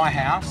come to my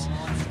house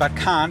but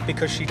can't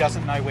because she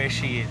doesn't know where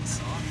she is.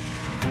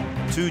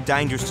 Too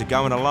dangerous to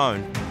go in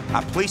alone,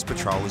 a police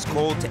patrol is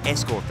called to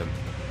escort them.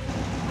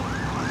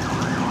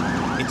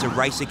 It's a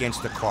race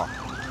against the clock.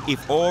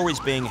 If Or is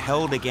being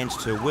held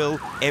against her will,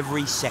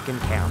 every second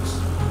counts.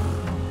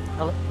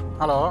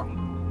 Hello?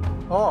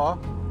 Or?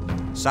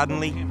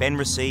 Suddenly, Ben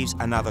receives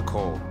another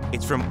call.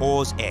 It's from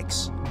Or's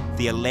ex,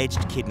 the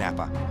alleged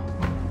kidnapper.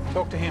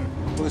 Talk to him.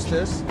 Who's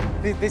this?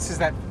 This is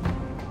that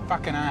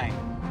fucking A.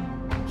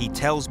 He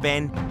tells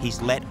Ben he's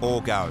let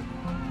Or go.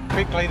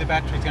 Quickly, the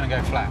battery's going to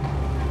go flat.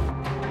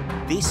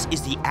 This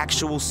is the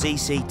actual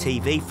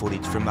CCTV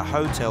footage from the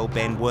hotel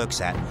Ben works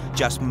at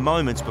just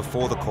moments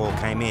before the call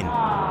came in.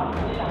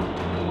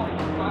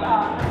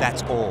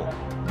 That's Or,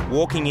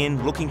 walking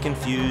in, looking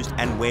confused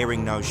and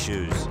wearing no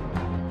shoes.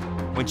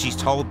 When she's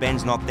told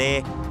Ben's not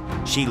there,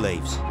 she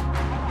leaves.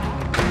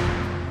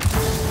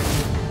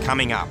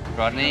 Coming up.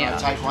 Rodney, I'll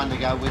take one to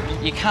go with me.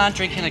 You can't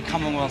drink in a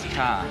Commonwealth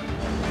car.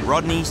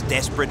 Rodney's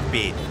desperate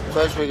bid.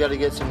 First, we got to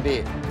get some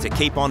beer. To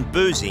keep on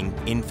boozing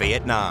in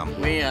Vietnam.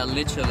 We are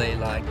literally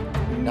like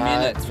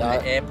minutes from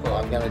the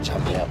airport. I'm going to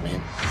jump out,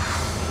 man.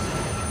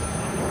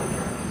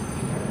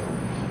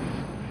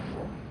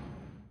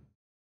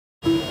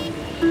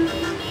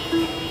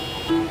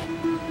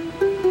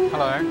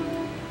 Hello?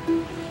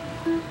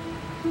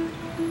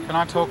 Can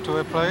I talk to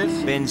her,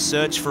 please? Ben's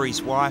search for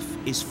his wife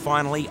is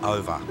finally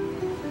over.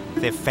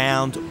 They've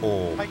found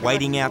Or,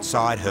 waiting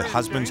outside her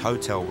husband's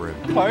hotel room.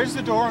 Close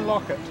the door and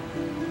lock it.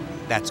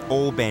 That's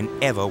all Ben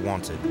ever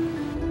wanted.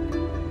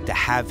 To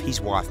have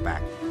his wife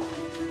back.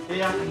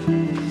 Yeah.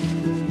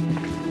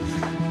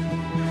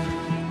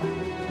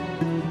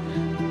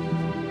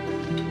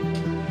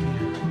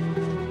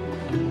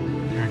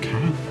 You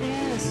okay?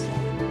 Yes.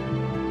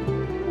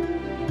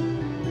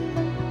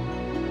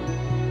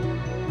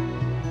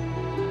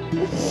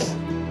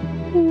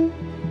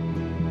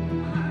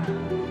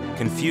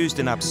 Confused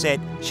and upset,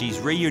 she's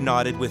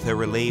reunited with her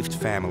relieved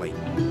family.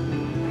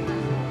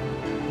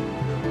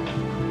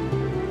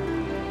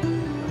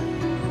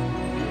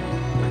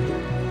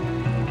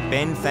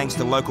 Ben thanks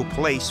the local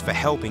police for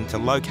helping to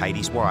locate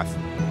his wife.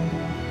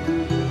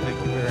 Thank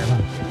you very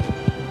much.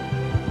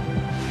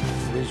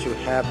 Wish you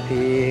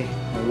happy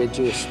and wish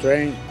you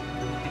strength.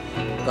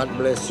 God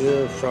bless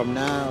you from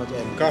now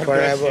and God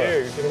forever.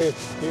 bless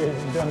you.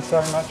 You've done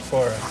so much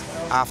for us.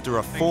 After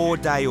a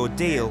 4-day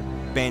ordeal,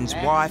 Ben's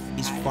wife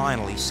is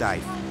finally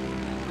safe.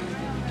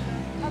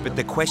 But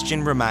the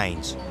question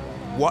remains,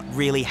 what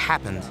really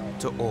happened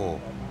to Or?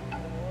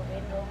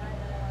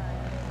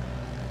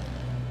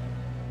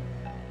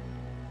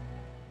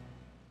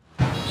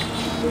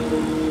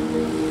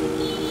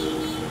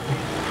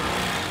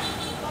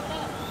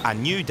 A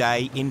new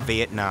day in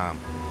Vietnam.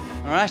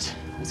 All right,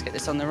 let's get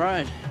this on the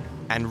road.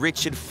 And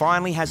Richard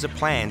finally has a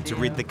plan to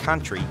rid the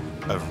country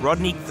of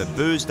Rodney, the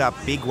boozed-up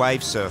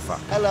big-wave surfer.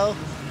 Hello.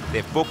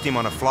 They've booked him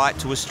on a flight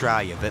to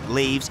Australia that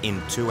leaves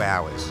in 2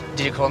 hours.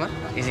 Did you call him?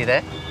 Is he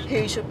there?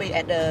 He should be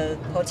at the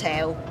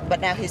hotel,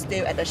 but now he's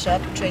still at the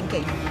shop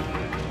drinking.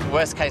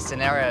 Worst case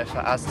scenario for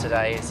us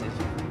today is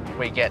if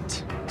we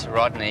get to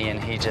Rodney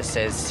and he just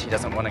says he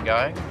doesn't want to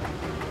go.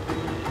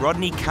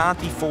 Rodney can't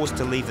be forced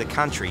to leave the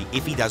country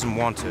if he doesn't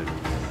want to.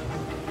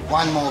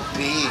 One more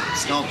beer,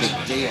 it's no big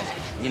deal.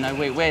 You know,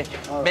 we're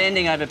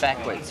bending over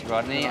backwards,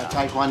 Rodney. I'll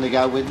take one to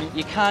go with me.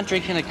 You can't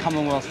drink in a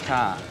Commonwealth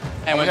car.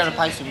 And we're going to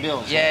pay some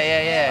bills.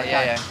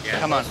 Yeah.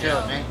 Come on. Let's do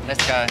it, man.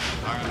 Let's go.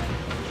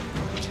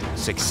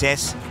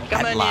 Success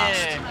Come at on,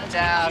 last.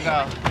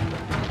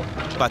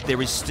 yeah. But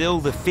there is still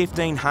the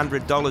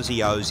 $1,500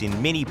 he owes in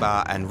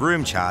minibar and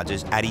room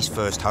charges at his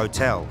first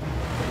hotel.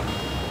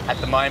 At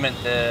the moment,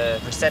 the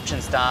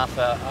reception staff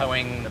are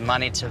owing the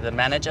money to the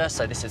manager,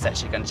 so this is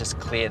actually going to just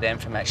clear them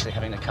from actually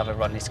having to cover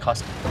Rodney's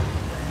costs.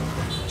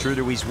 True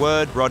to his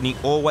word, Rodney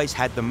always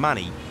had the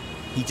money.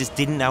 He just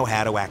didn't know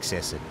how to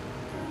access it.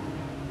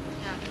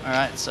 All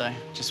right, so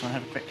just want to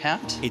have a quick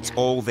count? It's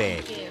all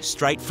there,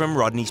 straight from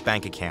Rodney's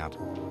bank account.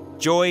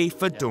 Joy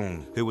for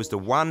Dung, who was the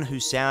one who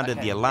sounded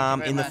the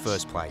alarm in the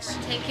first place.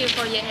 Thank you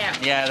for your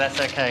help. Yeah, that's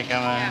okay.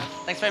 Come on. Yeah.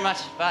 Thanks very much.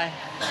 Bye.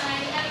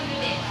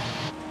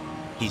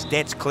 His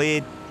debt's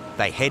cleared,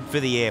 they head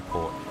for the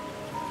airport.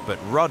 But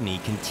Rodney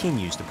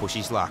continues to push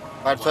his luck.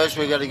 But first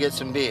we got to get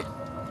some beer.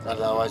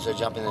 Otherwise, I'll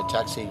jump in the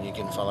taxi and you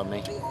can follow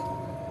me.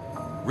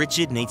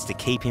 Richard needs to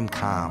keep him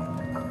calm.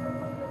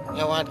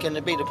 How hard can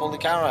it be to pull the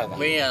car over?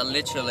 We are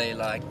literally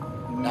like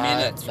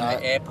minutes from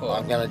the airport.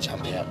 I'm going to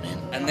jump out, man.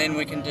 And then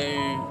we can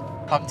do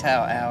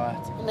cocktail hour.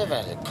 I've never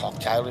had a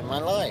cocktail in my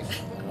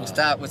life. We'll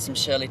start with some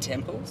Shirley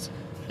Temples.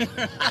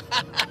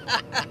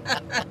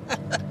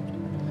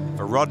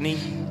 For Rodney,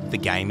 the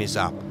game is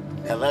up.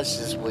 Now that's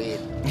just weird.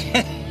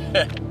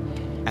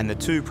 And the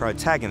two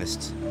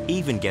protagonists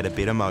even get a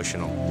bit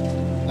emotional.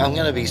 I'm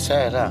going to be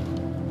sad, huh?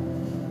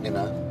 You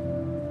know?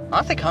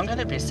 I think I'm going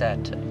to be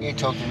sad too. You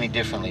talk to me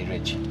differently,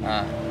 Rich.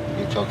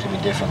 You talk to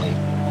me differently.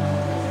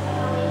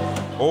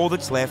 All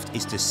that's left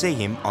is to see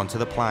him onto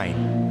the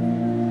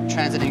plane.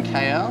 Transit in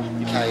KL?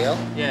 KL?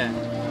 Yeah.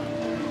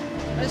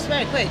 It's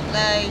very quick.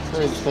 Like...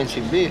 Very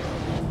expensive beer.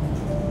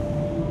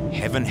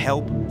 Heaven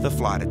help the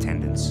flight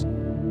attendants.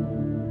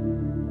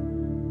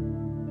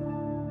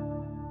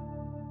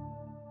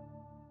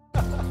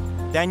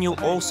 Daniel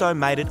also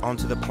made it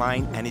onto the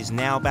plane and is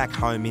now back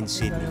home in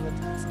Sydney.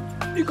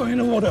 You got in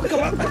the water. Come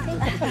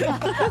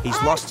on.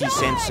 He's lost his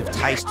sense of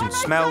taste and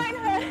smell,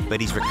 but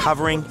he's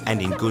recovering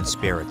and in good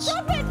spirits.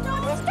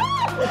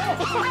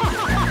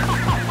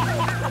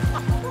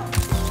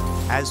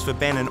 As for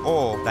Ben and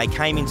Orr, they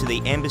came into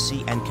the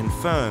embassy and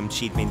confirmed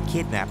she'd been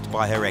kidnapped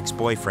by her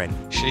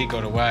ex-boyfriend. She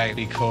got away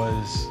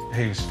because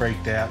he was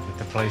freaked out that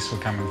the police were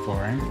coming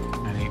for him,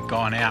 and he'd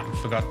gone out and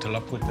forgot to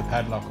put the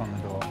padlock on the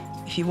door.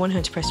 If you want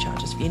her to press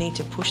charges, you need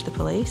to push the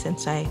police and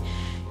say,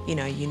 you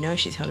know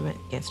she's held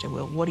against her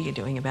will. What are you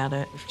doing about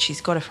it? If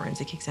she's got a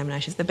forensic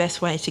examination. The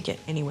best way to get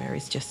anywhere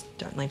is just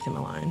don't leave them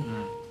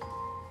alone.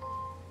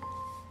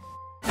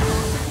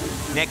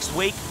 Next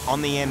week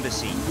on the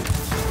embassy.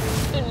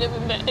 I've never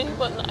met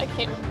anyone like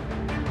him.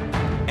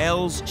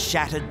 Elle's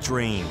shattered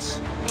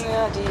dreams.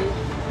 Oh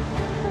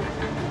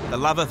dear. The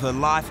love of her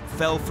life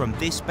fell from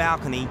this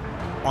balcony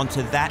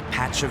onto that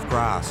patch of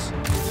grass.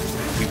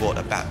 We bought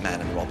a Batman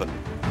and Robin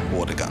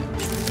water gun.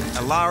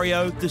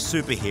 Ilario, the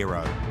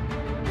superhero.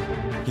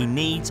 He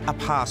needs a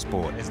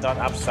passport. It's not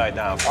upside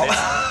down.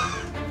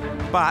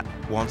 But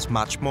wants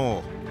much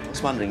more. I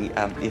was wondering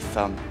if,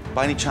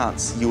 by any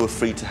chance, you were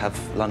free to have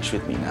lunch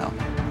with me now.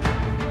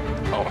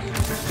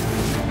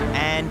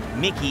 And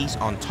Mickey's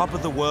on top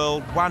of the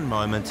world one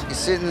moment. You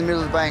sit in the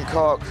middle of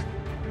Bangkok,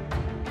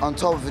 on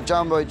top of a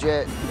jumbo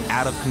jet.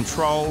 Out of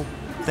control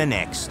the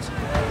next.